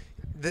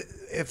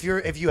if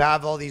you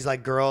have all these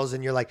like girls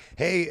and you're like,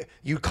 hey,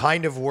 you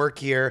kind of work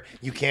here,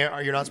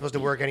 you're not supposed to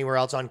work anywhere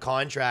else on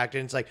contract,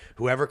 and it's like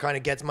whoever kind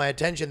of gets my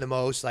attention the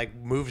most like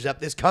moves up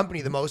this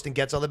company the most and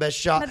gets all the best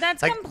shots. But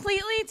that's like,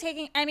 completely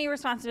taking any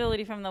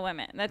responsibility from the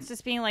women. That's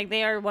just being like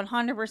they are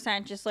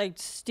 100% just like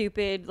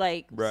stupid,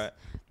 like Right.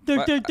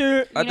 I think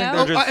they're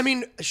I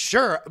mean,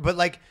 sure, but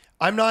like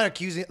I'm not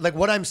accusing, like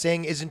what I'm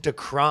saying isn't a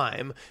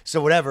crime.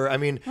 So whatever. I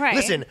mean,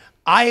 listen,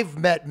 I've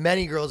met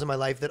many girls in my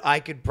life that I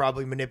could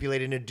probably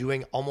manipulate into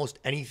doing almost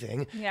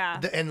anything.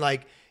 Yeah. And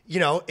like,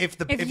 if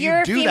you're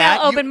you a do female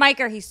that, open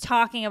micer, he's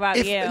talking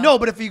about you. No,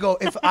 but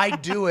if I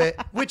do it,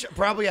 which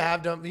probably I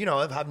have done,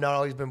 I've not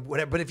always been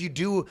whatever. But if you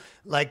do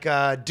like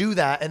do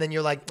that, and then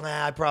you're like,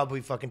 I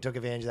probably fucking took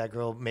advantage of that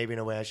girl, maybe in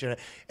a way I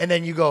shouldn't. And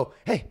then you go,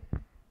 hey,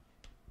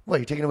 what,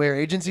 you're taking away her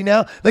agency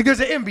now? Like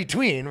there's an in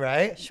between,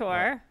 right?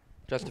 Sure.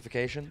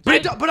 Justification.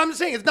 But I'm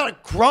saying it's not a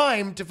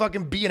crime to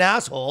fucking be an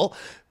asshole.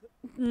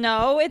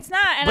 No, it's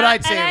not. And but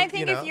I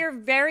think if you're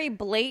very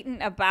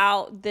blatant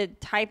about the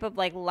type of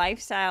like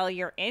lifestyle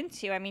you're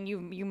into, I mean,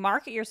 you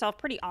market yourself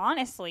pretty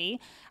honestly.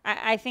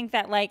 I think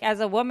that like as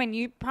a woman,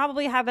 you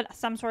probably have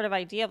some sort of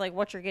idea of like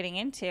what you're getting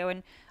into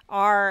and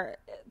are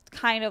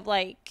kind of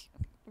like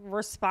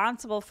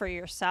responsible for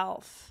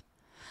yourself.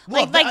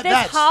 Well,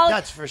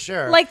 that's for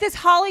sure. Like this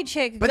Holly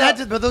chick. But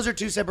those are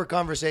two separate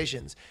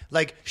conversations.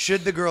 Like,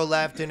 should the girl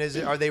left and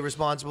are they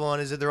responsible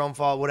and is it their own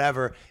fault?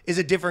 Whatever is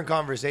a different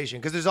conversation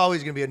because there's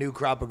always going to be a new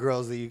crop of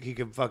girls that he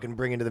can fucking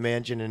bring into the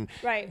mansion and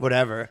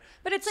whatever.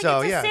 But it's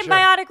like it's a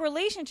symbiotic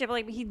relationship.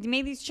 Like he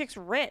made these chicks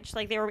rich.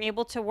 Like they were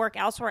able to work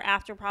elsewhere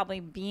after probably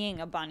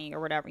being a bunny or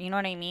whatever. You know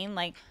what I mean?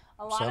 Like.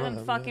 A lot of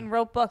them fucking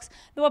wrote books.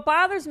 What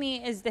bothers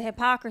me is the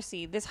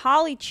hypocrisy. This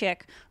Holly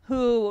chick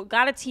who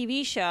got a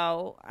TV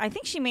show, I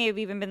think she may have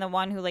even been the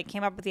one who like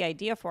came up with the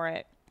idea for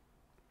it.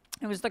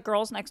 It was the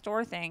Girls Next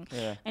Door thing.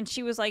 Yeah. And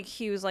she was like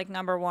Hugh's like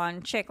number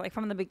one chick, like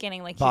from the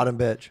beginning. Like bottom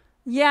bitch.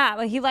 Yeah,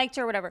 like he liked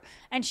her or whatever.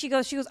 And she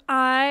goes, she's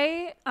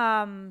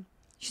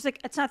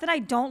like, it's not that I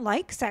don't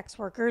like sex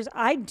workers.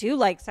 I do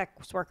like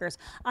sex workers.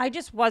 I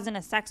just wasn't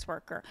a sex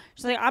worker.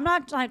 She's like, I'm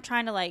not like,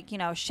 trying to like,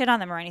 shit on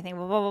them or anything,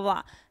 blah, blah, blah,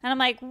 blah. And I'm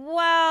like,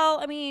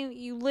 well, I mean,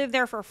 you live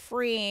there for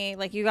free.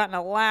 Like you got an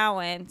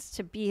allowance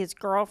to be his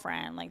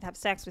girlfriend, like to have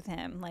sex with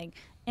him. Like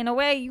in a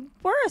way you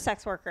were a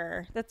sex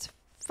worker. That's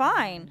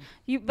fine.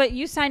 But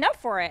you signed up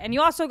for it. And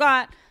you also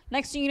got,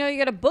 next thing you know, you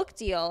got a book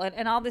deal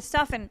and all this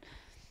stuff. And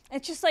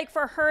it's just like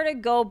for her to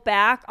go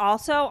back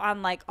also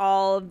on like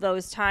all of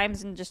those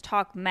times and just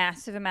talk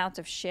massive amounts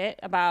of shit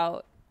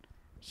about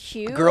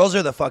Hugh. Girls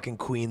are the fucking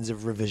queens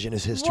of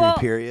revisionist history,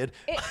 period.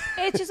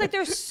 It's just like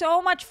there's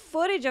so much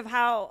footage of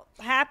how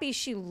happy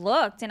she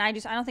looked, and I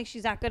don't think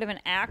she's that good of an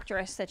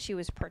actress that she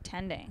was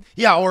pretending.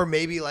 Yeah, or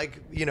maybe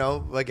like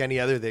like any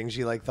other thing,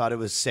 she like thought it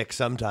was sick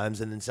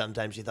sometimes, and then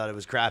sometimes she thought it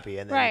was crappy,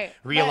 and then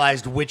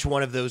realized which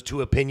one of those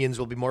two opinions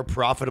will be more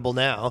profitable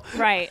now.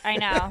 Right, I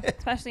know,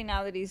 especially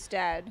now that he's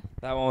dead.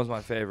 That one was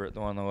my favorite,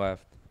 the one on the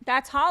left.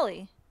 That's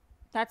Holly.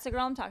 That's the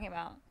girl I'm talking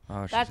about.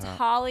 Oh, that's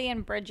Holly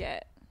and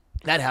Bridget.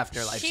 That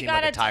Hefner life seemed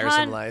like a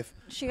tiresome life.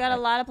 She got a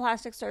lot of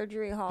plastic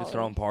surgery, Holly. Just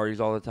throwing parties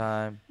all the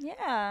time.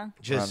 Yeah.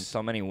 Just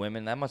so many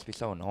women. That must be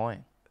so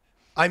annoying.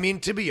 I mean,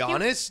 to be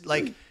honest,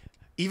 like,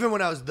 even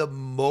when I was the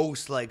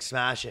most, like,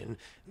 smashing,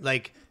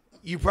 like,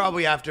 you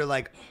probably after,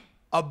 like,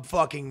 a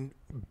fucking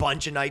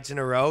bunch of nights in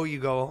a row, you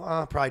go,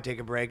 I'll probably take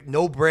a break.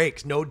 No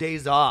breaks. No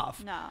days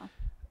off. No.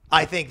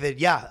 I think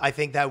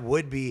that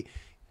would be,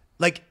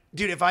 like,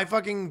 dude, if I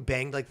fucking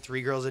banged, like,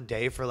 3 girls a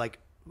day for, like,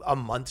 a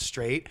month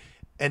straight,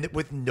 and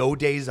with no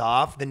days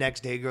off, the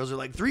next day girls are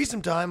like,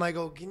 threesome time. I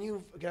go,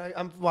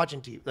 I'm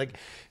watching TV. Like,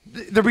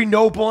 there'd be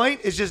no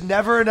point. It's just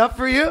never enough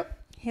for you.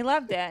 He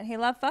loved it. He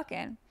loved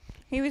fucking.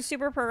 He was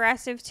super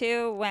progressive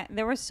too. When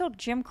there was still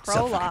Jim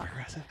Crow law.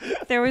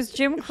 There was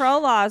Jim Crow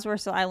laws were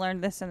still. I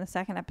learned this in the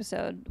second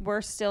episode. Were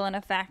still in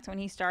effect when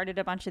he started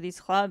a bunch of these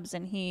clubs,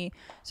 and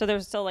so there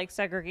was still like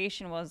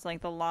segregation was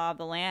like the law of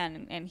the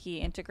land, and he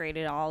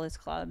integrated all his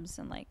clubs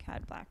and like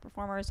had black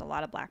performers, a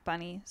lot of black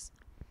bunnies.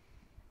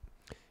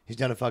 He's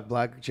done to fuck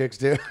black chicks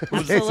too.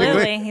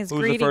 Absolutely, he's Who's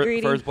greedy, the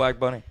greedy. first black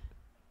bunny?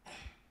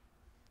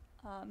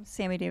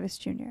 Sammy Davis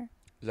Jr.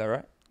 Is that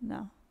right?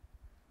 No.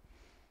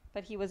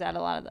 But he was at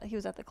he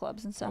was at the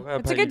clubs and stuff. Okay,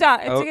 It's a good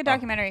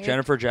documentary.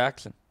 Jennifer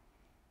Jackson.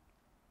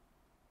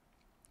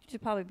 She's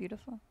probably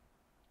beautiful.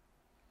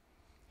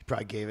 He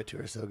probably gave it to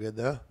her so good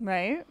though.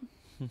 Right?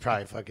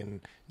 Probably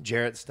fucking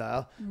Jarrett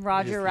style.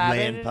 Roger Just Rabbit.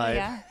 laying pipe.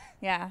 Yeah.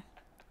 Yeah.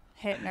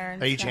 Hitting her.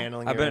 and Are you stuff.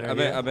 channeling? I've your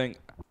energy? been.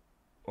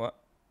 What?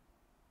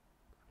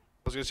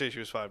 I was gonna say she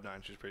was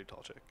 5'9". She's a pretty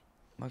tall chick.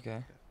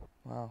 Okay.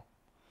 Wow.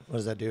 What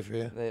does that do for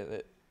you?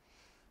 They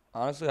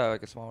honestly, I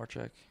like a smaller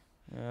chick.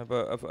 Yeah,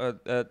 but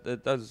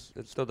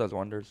it still does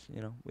wonders.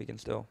 You know, we can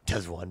still.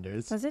 Does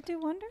wonders. Does it do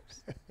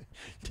wonders?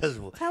 Does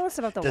Tell us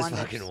about the does wonders.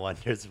 fucking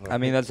wonders. For I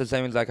mean, me. that's the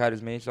same exact height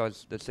as me, so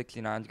the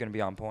 69 is gonna be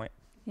on point.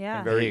 Yeah.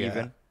 And very There you go.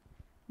 even.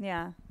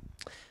 Yeah.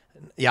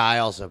 Yeah, I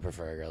also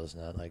prefer a girl that's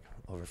not like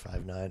over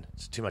 5'9".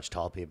 It's too much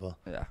tall people.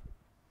 Yeah.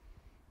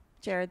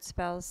 Jared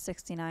spells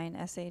 69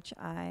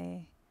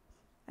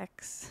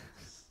 SHIX.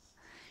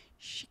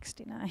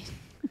 69.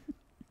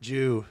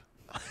 Jew.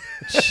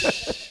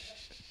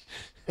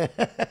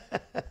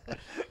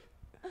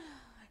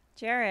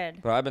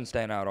 Jared, But I've been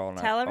staying out all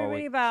night. tell all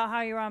everybody week. about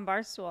how you were on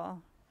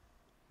Barstool.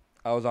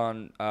 I was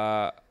on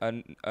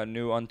a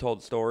new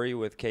untold story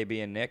with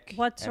KB and Nick.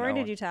 What and story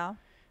did Owen. you tell?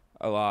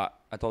 A lot.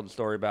 I told the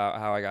story about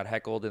how I got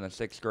heckled in the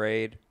 6th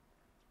grade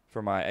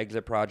for my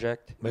exit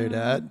project. By your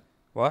dad?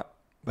 What?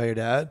 By your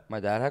dad? My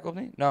dad heckled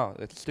me? No,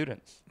 it's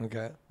students.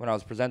 Okay. When I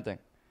was presenting,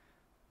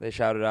 they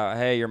shouted out,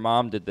 "Hey, your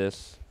mom did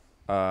this."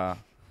 That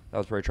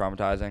was pretty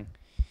traumatizing.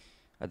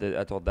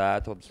 I told that. I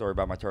told the story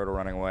about my turtle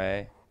running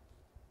away.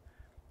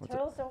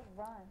 Turtles don't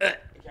run. Karen,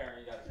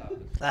 you gotta stop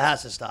this. That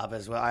has to stop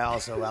as well. I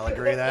also well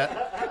agree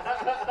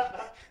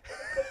that.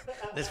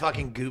 This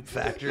fucking goop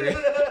factory.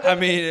 I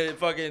mean, it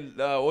fucking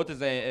what's his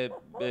name?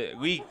 It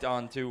leaked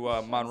onto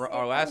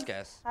our last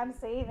guest. I'm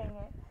saving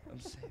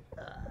it.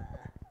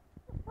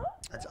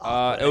 That's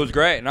awful. It was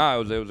great. No,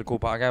 it was a cool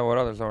podcast. What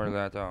other story did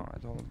I tell? I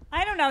told him.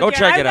 I don't know. Go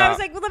Jared. check it I out. was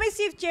like, well, let me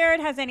see if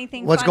Jared has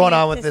anything. What's funny going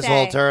on to with this say.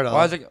 whole turtle?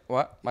 Why is it?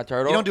 What? My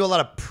turtle? You don't do a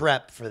lot of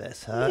prep for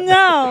this, huh?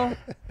 No.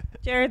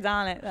 Jared's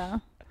on it though.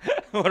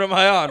 What am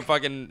I on?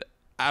 Fucking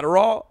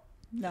Adderall?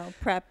 No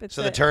prep. It's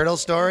So the turtle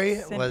story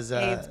it's an was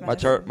AIDS My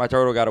medicine.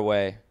 turtle got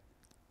away.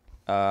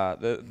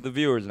 The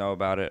viewers know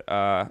about it.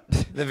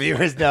 the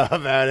viewers know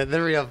about it.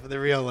 The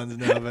real ones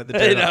know about the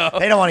They turtle. know.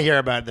 They don't want to hear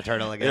about the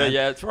turtle Yeah, again.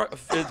 yeah, it's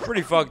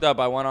pretty fucked up.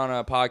 I went on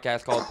a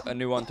podcast called A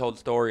New Untold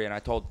Story, and I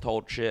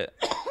told shit.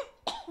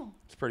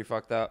 It's pretty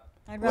fucked up.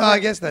 I'd Well, rather- I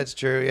guess that's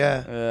true.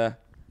 Yeah. Yeah, Yeah.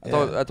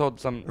 I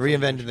told some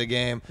Reinvented the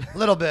game. A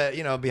little bit,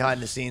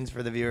 behind the scenes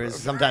for the viewers.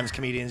 Sometimes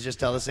comedians just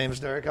tell the same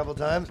story a couple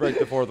times. break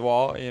the fourth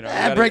wall. You know, you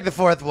gotta- Break the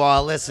fourth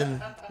wall. Listen,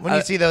 when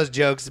you see those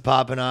jokes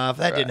popping off,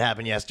 that didn't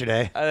happen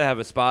yesterday. I didn't have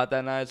a spot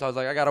that night, so I was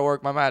like, I gotta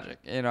work my magic.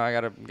 You know, I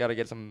gotta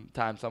get some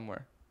time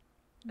somewhere.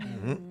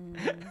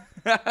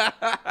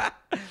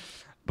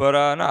 But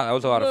no, that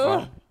was a lot of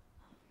fun.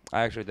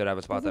 I actually did have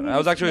a spot that night. That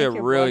was actually a Make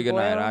your really blood good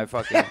night. boil. I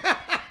fucking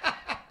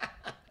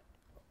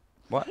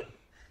what?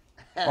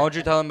 Why don't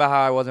you tell them about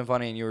how I wasn't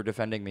funny and you were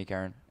defending me,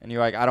 Karen? And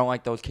you're like, I don't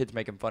like those kids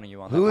making fun of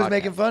you on Who that was podcast."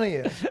 making fun of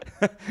you?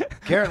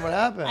 Karen, what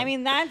happened? I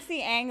mean, that's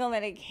the angle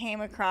that it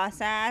came across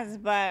as,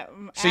 but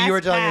so you were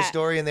ask telling a Pat.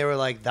 story and they were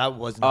like, that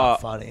was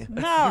not funny.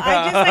 No,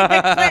 I just like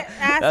the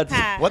clip. Ask That's-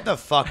 Pat. What the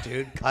fuck,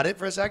 dude? Cut it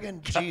for a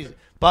second? Jeez.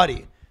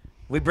 Buddy,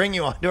 we bring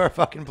you onto our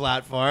fucking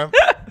platform.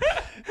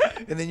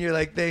 And then you're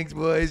like, thanks,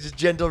 boys. Just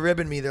gentle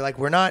ribbon me. They're like,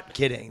 we're not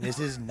kidding. This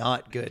is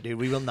not good, dude.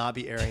 We will not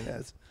be airing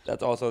this.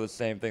 That's also the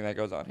same thing that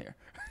goes on here.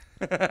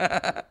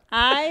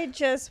 I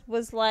just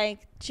was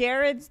like,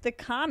 Jared's the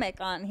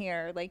comic on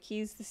here. Like,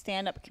 he's the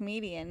stand-up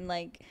comedian.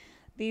 Like,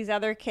 these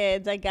other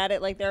kids, I get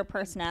it, like, their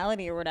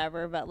personality or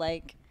whatever, but,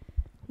 like,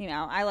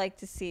 I like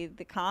to see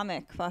the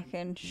comic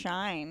fucking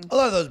shine. A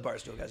lot of those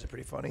Barstool guys are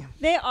pretty funny.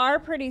 They are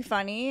pretty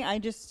funny. I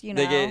just, They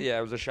gave,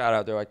 it was a shout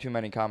out. They're like, too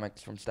many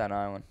comics from Staten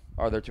Island.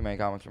 Are there too many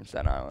comics from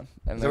Staten Island?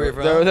 And Is that where you're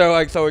from? they're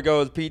like, so it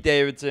goes Pete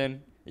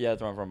Davidson. Yeah,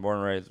 that's where I'm from, born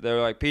and raised. They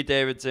were like Pete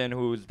Davidson,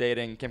 who's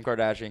dating Kim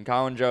Kardashian,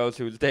 Colin Jost,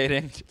 who's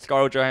dating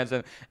Scarlett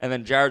Johansson, and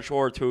then Jared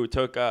Schwartz, who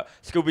took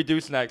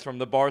Scooby-Doo snacks from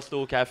the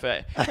Barstool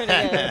Cafe. Pretty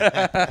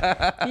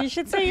good. You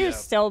should say you're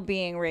still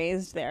being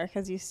raised there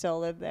because you still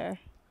live there.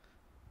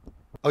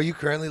 Oh, you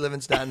currently live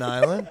in Staten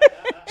Island?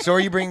 So are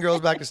you bringing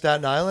girls back to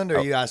Staten Island, or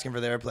are you asking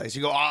for their place?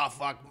 You go, oh,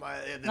 fuck,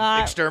 the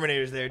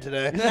exterminator's there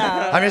today. No.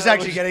 I'm just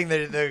actually getting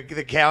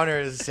the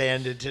counters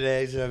sanded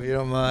today, so if you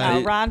don't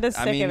mind. No, Rhonda's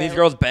sick I mean, of these it.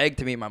 girls begged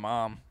to meet my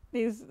mom.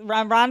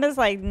 Rhonda's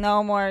like,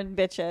 no more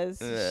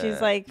bitches. Yeah. She's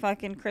like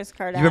fucking Kris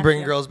Kardashian. You've been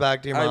bringing girls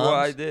back to your mom's?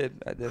 I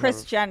did. Kris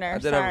have a- Jenner, I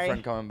did have a sorry.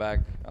 friend coming back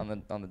on the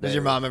day. Does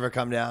your mom ever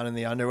come down in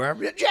the underwear?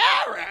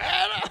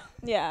 Jared!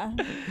 Yeah.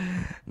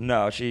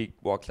 No, she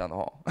walks down the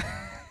hall.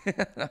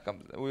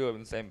 We live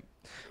in the same.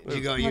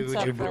 You go, What's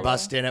up, you Philly?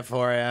 bust in at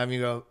 4 a.m. You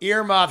go,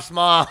 earmuffs,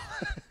 mom.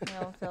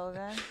 No, feel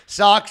good.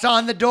 Socks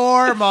on the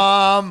door,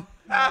 mom.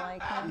 I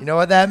like him. You know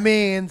what that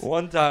means.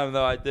 One time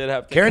though, I did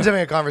have to. Karen's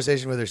having a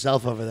conversation with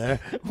herself over there.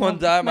 One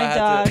time My I had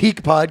dog. to.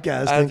 Peak I had to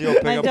podcasting. go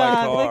pick My up my dog,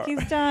 car. look,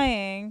 he's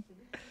dying.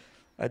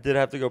 I did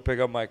have to go pick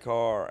up my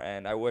car,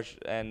 and I wish.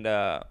 And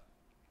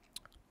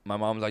my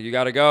mom's like, "You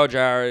gotta go,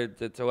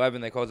 Jared. It's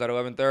 11. They close at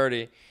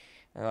 11:30."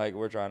 And like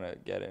we're trying to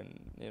get in,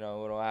 a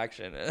little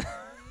action.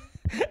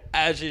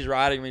 As she's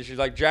riding me, she's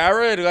like,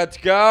 "Jared, let's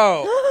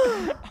go."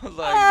 I was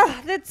like,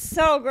 Oh, that's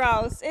so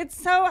gross. It's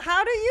so.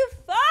 How do you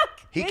fuck?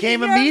 He with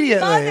came your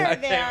immediately. mother I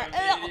there? came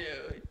Ugh.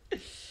 immediately.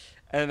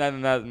 And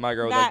then my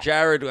girl was That- like,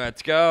 "Jared,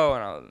 let's go."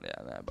 And I was,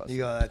 that busted.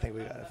 You go, I think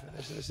we got to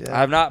finish this. Yeah. I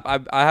have not.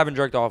 I haven't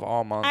jerked off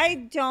all month. I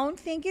don't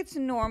think it's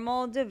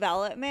normal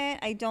development.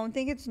 I don't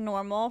think it's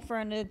normal for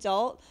an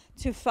adult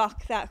to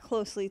fuck that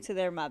closely to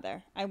their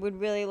mother. I would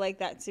really like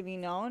that to be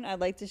known.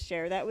 I'd like to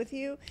share that with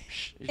you.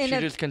 She in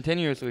a- just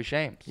continuously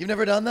shames. You've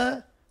never done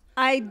that?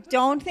 I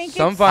don't think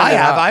Some it's. fun- I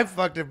Yeah. have. I've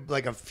fucked it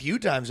like a few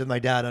times with my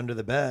dad under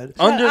the bed.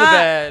 Shut Under the up,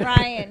 bed.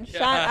 Ryan. Shut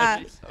God, up.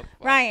 she's so funny.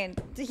 Ryan,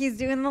 he's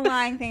doing the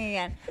lying thing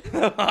again.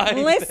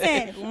 Lying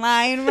Listen,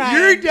 lying Ryan.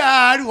 Your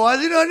dad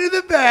wasn't under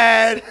the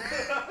bed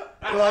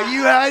while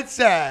you had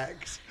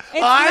sex.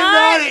 It's I'm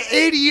not- not an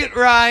idiot,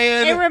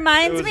 Ryan. It It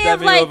reminds was me of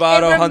Demi like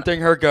Lovato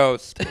hunting her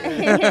ghost.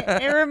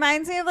 it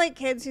reminds me of like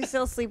kids who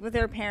still sleep with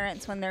their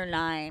parents when they're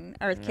 9,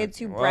 or kids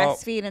who Well,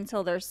 breastfeed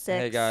until they're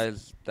 6. Hey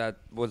guys, that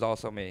was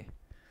also me.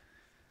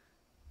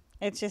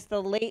 It's just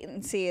the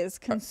latency is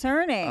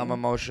concerning. I'm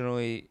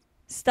emotionally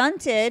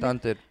Stunted.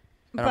 stunted,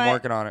 and but- I'm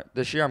working on it.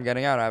 This year, I'm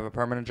getting out. I have a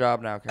permanent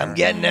job now. Karen. I'm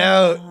getting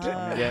out.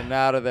 I'm getting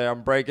out of there.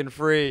 I'm breaking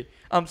free.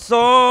 I'm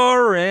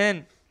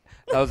soaring.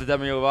 That was a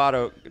Demi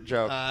Lovato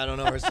joke. I don't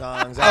know her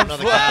songs. I don't know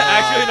the catalog.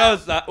 Actually, no,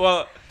 it's not.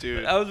 Well,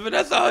 Dude. that was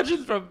Vanessa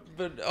Hudgens from.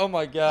 Oh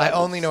my god. I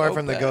only that's know her so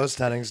from the bad. ghost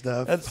hunting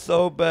stuff. That's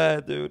so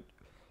bad, dude.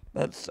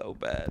 That's so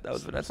bad. That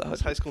was Vanessa That's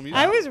Hudgens. High School Music.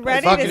 I was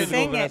ready fucking to into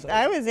sing it. Vanessa.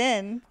 I was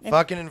in.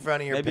 Fucking in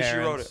front of your Maybe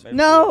parents. she wrote it. Maybe she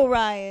No, wrote it.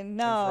 Ryan.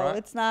 No, front?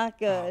 it's not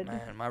good. Oh,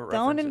 man, my Don't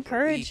references were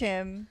encourage weak.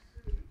 him.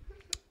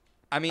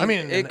 I mean, I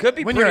mean, it could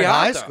be when pretty you're in hot,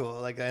 high though.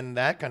 school, like in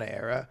that kind of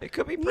era. It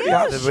could be pretty Yeah,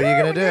 hot. What sure. are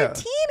you gonna You're a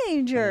do?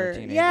 teenager. You're a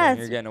teenager, Yes.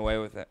 You're getting away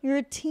with it. You're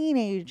a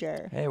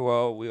teenager. Hey,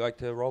 well, we like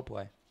to role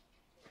play.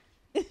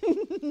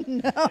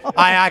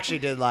 I actually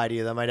did lie to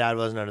you though. My dad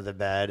wasn't under the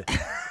bed.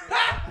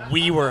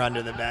 We were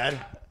under the bed.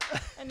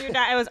 And your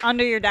dad, it was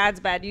under your dad's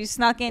bed. You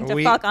snuck in to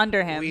We- fuck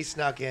under him. We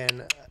snuck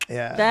in.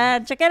 Yeah.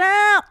 Dad, check it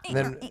out. And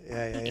then,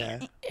 yeah.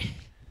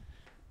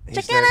 He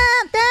Check started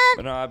it out, Dad.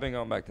 But no, I've been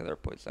going back to their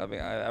place. I worked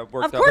Of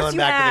up. course going you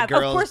back have. to the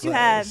Of girls' course you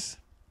have. place.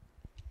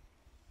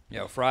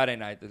 Friday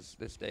night,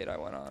 this date I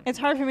went on. It's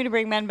hard for me to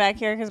bring men back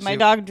here because my She-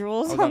 dog I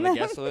drools was on on the them.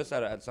 guest list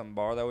at some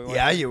bar that we went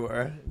Yeah, to. you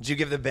were. Did you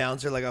give the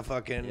bouncer like a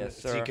fucking Yes,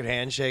 sir. secret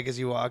handshake as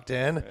you walked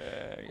in?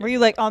 Were you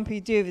like, I'm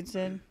Pete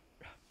Davidson?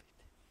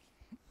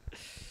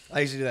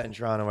 I used to do that in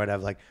Toronto where I'd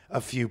have like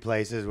a few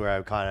places where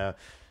I kind of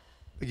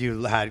could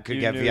You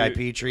get knew-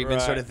 VIP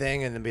treatment sort right. of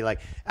thing, and then be like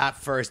at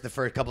first the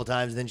first couple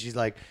times, and then she's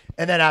like,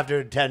 and then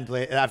after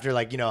after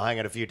like hang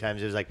out a few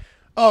times, it was like,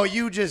 oh,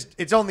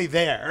 it's only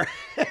there.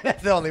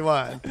 That's the only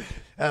one.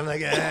 And I'm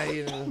like, Yeah,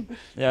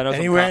 I know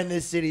anywhere some in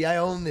this city, I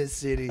own this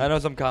city. I know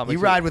some comics. You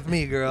who- ride with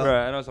me, girl.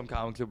 Right, I know some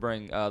comics who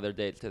bring their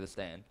dates to the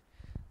stand,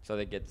 so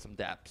they get some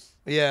daps.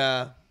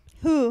 Yeah.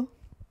 Who?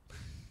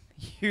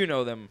 You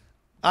know them.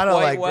 I don't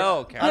Quite like.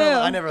 well, I don't. Who?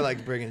 I never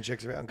liked bringing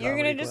chicks around. You're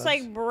comedy gonna just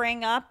clubs. like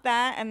bring up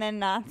that and then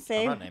not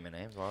say I'm not naming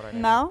names. Why would I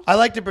name no? I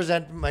like to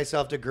present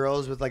myself to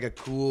girls with like a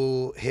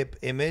cool hip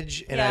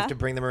image, and I have Yeah. to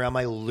bring them around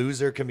my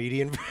loser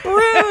comedian.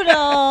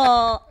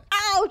 Brutal.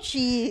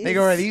 Ouchie. They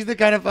go, are these the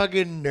kind of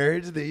fucking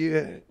nerds that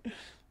you?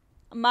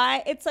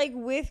 It's like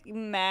with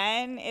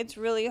men, it's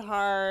really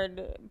hard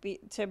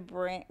to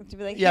be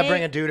like, Yeah, hey,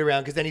 bring a dude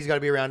around because then he's got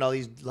to be around all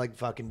these like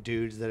fucking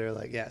dudes that are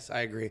like, yes,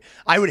 I agree.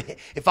 I would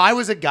if I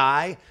was a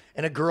guy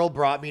and a girl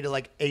brought me to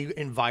like a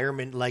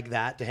environment like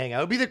that to hang out.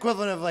 It'd be the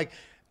equivalent of like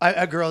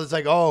a girl that's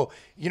like, oh,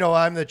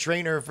 I'm the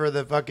trainer for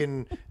the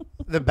fucking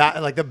the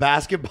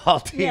basketball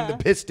team, Yeah. the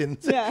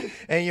Pistons. Yeah.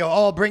 And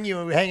I'll bring you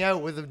and hang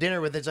out with a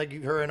dinner with it's like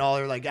her and all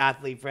her like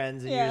athlete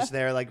friends, and you're Yeah. just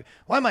there like,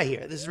 why am I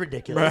here? This is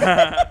ridiculous.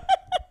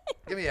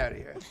 Get me out of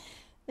here.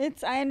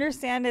 I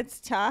understand it's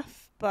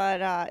tough,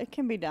 but it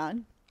can be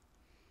done.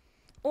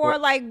 Or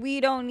like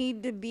we don't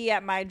need to be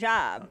at my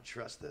job. Don't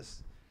trust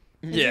this.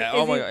 Yeah. Is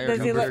Oh my he- God. does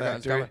he Here it look- comes.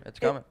 It's coming. It's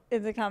coming.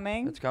 Is it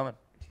coming? It's coming.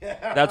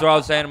 That's what I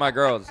was saying to my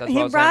girls. That's what He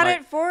I was brought saying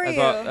to it for that's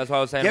you. That's what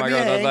I was saying Get to me my a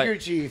girls. I was like,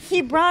 handkerchief.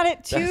 He brought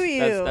it to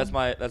you. that's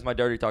my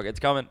dirty talk. It's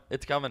coming.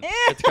 It's coming.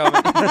 It's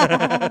coming.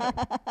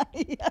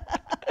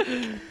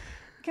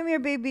 Come here,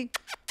 baby.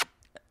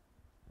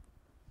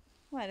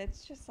 What?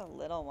 It's just a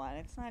little one.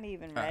 It's not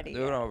even ready.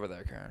 Do it yet. over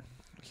there, Karen.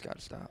 Just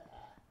gotta stop.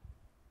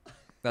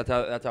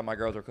 That's how my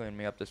girls are cleaning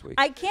me up this week.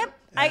 I can't.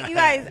 You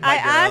guys.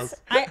 I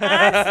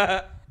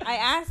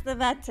asked the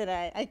vet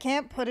today. I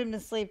can't put him to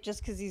sleep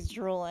just because he's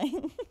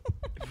drooling.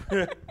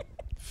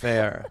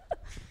 Fair.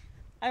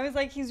 I was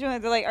like, he's doing.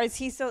 They're like, is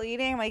he still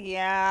eating? I'm like,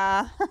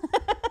 yeah.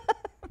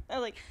 They're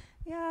like,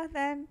 yeah.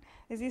 Then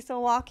is he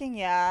still walking?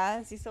 Yeah.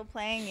 Is he still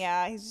playing?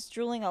 Yeah. He's just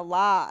drooling a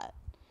lot.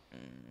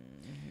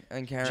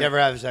 And Kerryn, Did you ever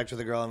have sex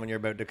with a girl and when you're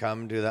about to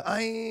come do the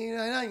Hey,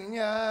 Did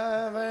you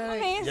ever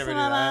do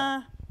that?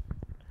 Samaha.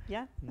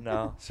 Yeah.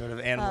 no. Sort of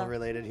animal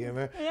related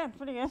humor. Yeah,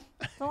 pretty good.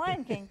 The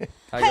Lion King.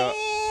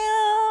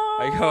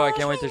 I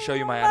can't wait to show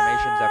you my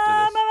animations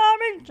after this.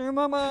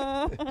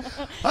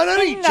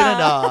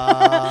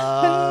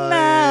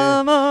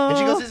 And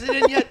she goes, is it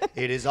in yet?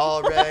 It is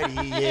already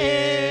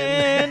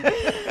in.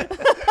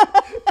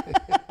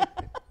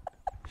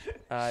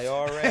 I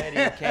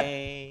already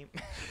came.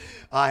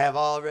 I have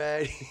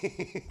already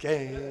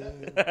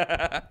came.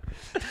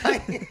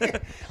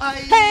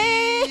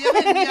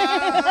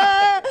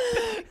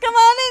 Come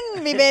on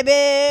in, me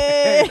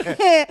baby.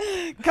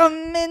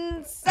 Come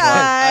inside.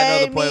 I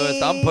know the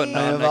playlist I'm putting I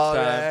on have next time.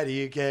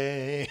 already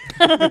came.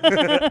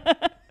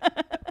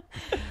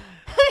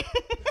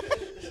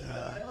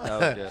 That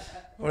was good.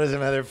 What are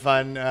some other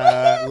fun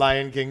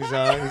Lion King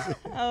songs?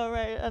 Oh,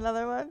 right.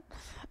 Another one.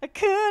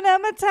 Hakuna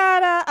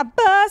Matata. I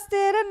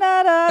busted a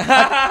nut up.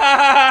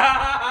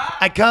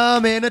 I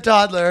come in a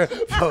toddler.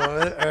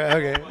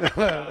 Okay.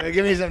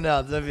 Give me something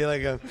else. I feel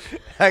like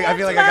I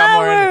feel like I got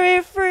more in it.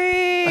 Worry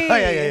free. Oh,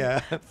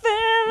 yeah.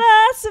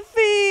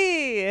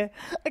 Philosophy.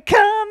 I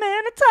come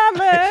in a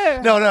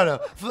toddler. No.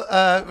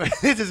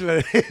 This is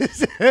what it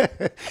is.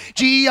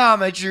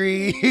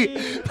 Geometry,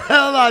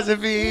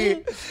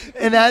 philosophy,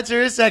 and that's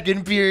her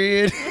second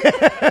period.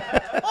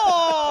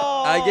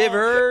 Oh. I gave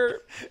her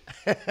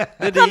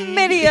the D.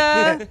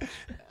 Chlamydia.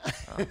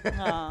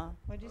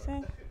 What'd you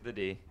say? The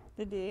D.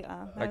 The D.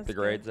 Oh, that Like was the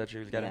good. grades that she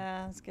was getting.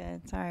 Yeah, that's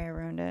good. Sorry, I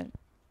ruined it.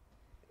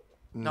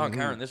 No,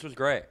 Kerryn, this was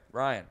great.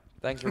 Ryan,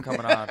 thanks for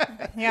coming on.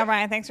 Yeah,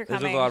 Ryan, thanks for This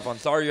was coming. a lot of fun.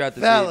 Sorry you had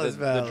to Fellas, see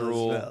the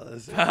drool.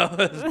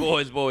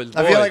 Fellas, boys.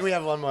 I feel like we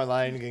have one more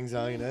Lion King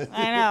song, you know?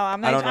 I know.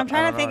 I'm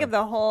trying to think of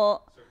the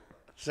whole.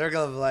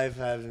 Circle of Life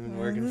hasn't been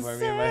working for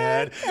me in my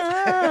head.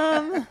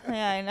 Yeah,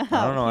 I know.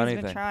 I don't know He's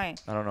anything. been trying.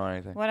 I don't know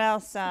anything. What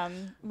else?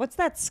 What's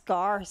that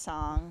Scar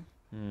song?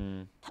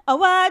 Hmm.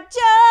 Oh, I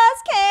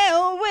just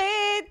can't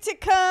wait to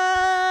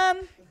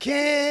come.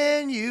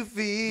 Can you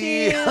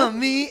feel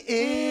me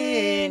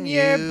in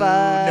your you?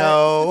 butt.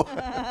 No.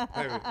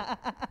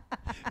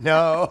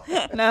 No.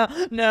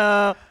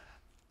 No.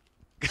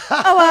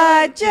 Oh,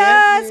 I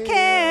just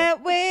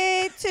can't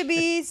wait to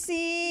be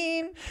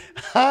seen.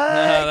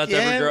 That's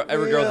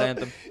every girl's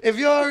anthem. If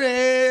you're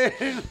in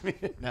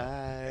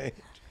midnight.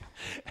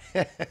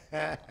 I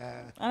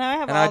know I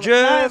have And I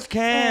just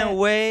can't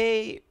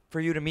wait for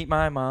you to meet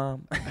my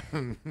mom.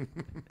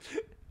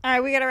 All right,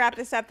 we got to wrap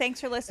this up.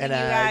 Thanks for listening, And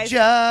you I guys.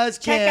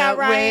 just Check can't out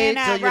Ryan wait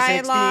at till you're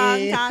 60.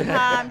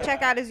 ryanlong.com.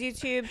 Check out his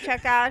YouTube.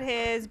 Check out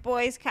his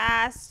boys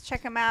cast.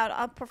 Check him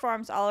out.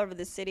 Performs all over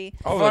the city.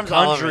 Oh, the Performs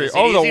all over country. the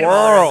city. Oh, the He's seen him all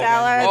over world.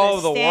 Cellar,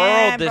 Oh, the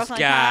Stand, world, this Brooklyn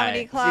guy. Comedy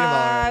Seen him all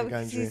over the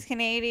Club. country. He's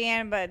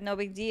Canadian, but no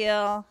big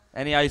deal.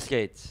 Any ice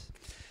skates?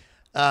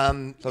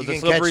 So the you can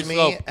slippery catch me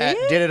slope. at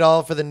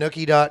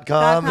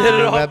diditallforthenookie.com. Did it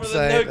the all for the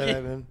website nookie. that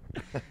I've been.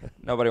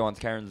 Nobody wants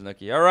Kerryn's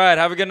nookie. All right,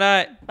 have a good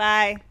night.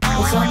 Bye.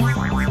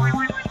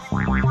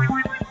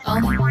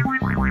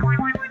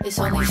 It's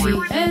only she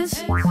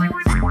is.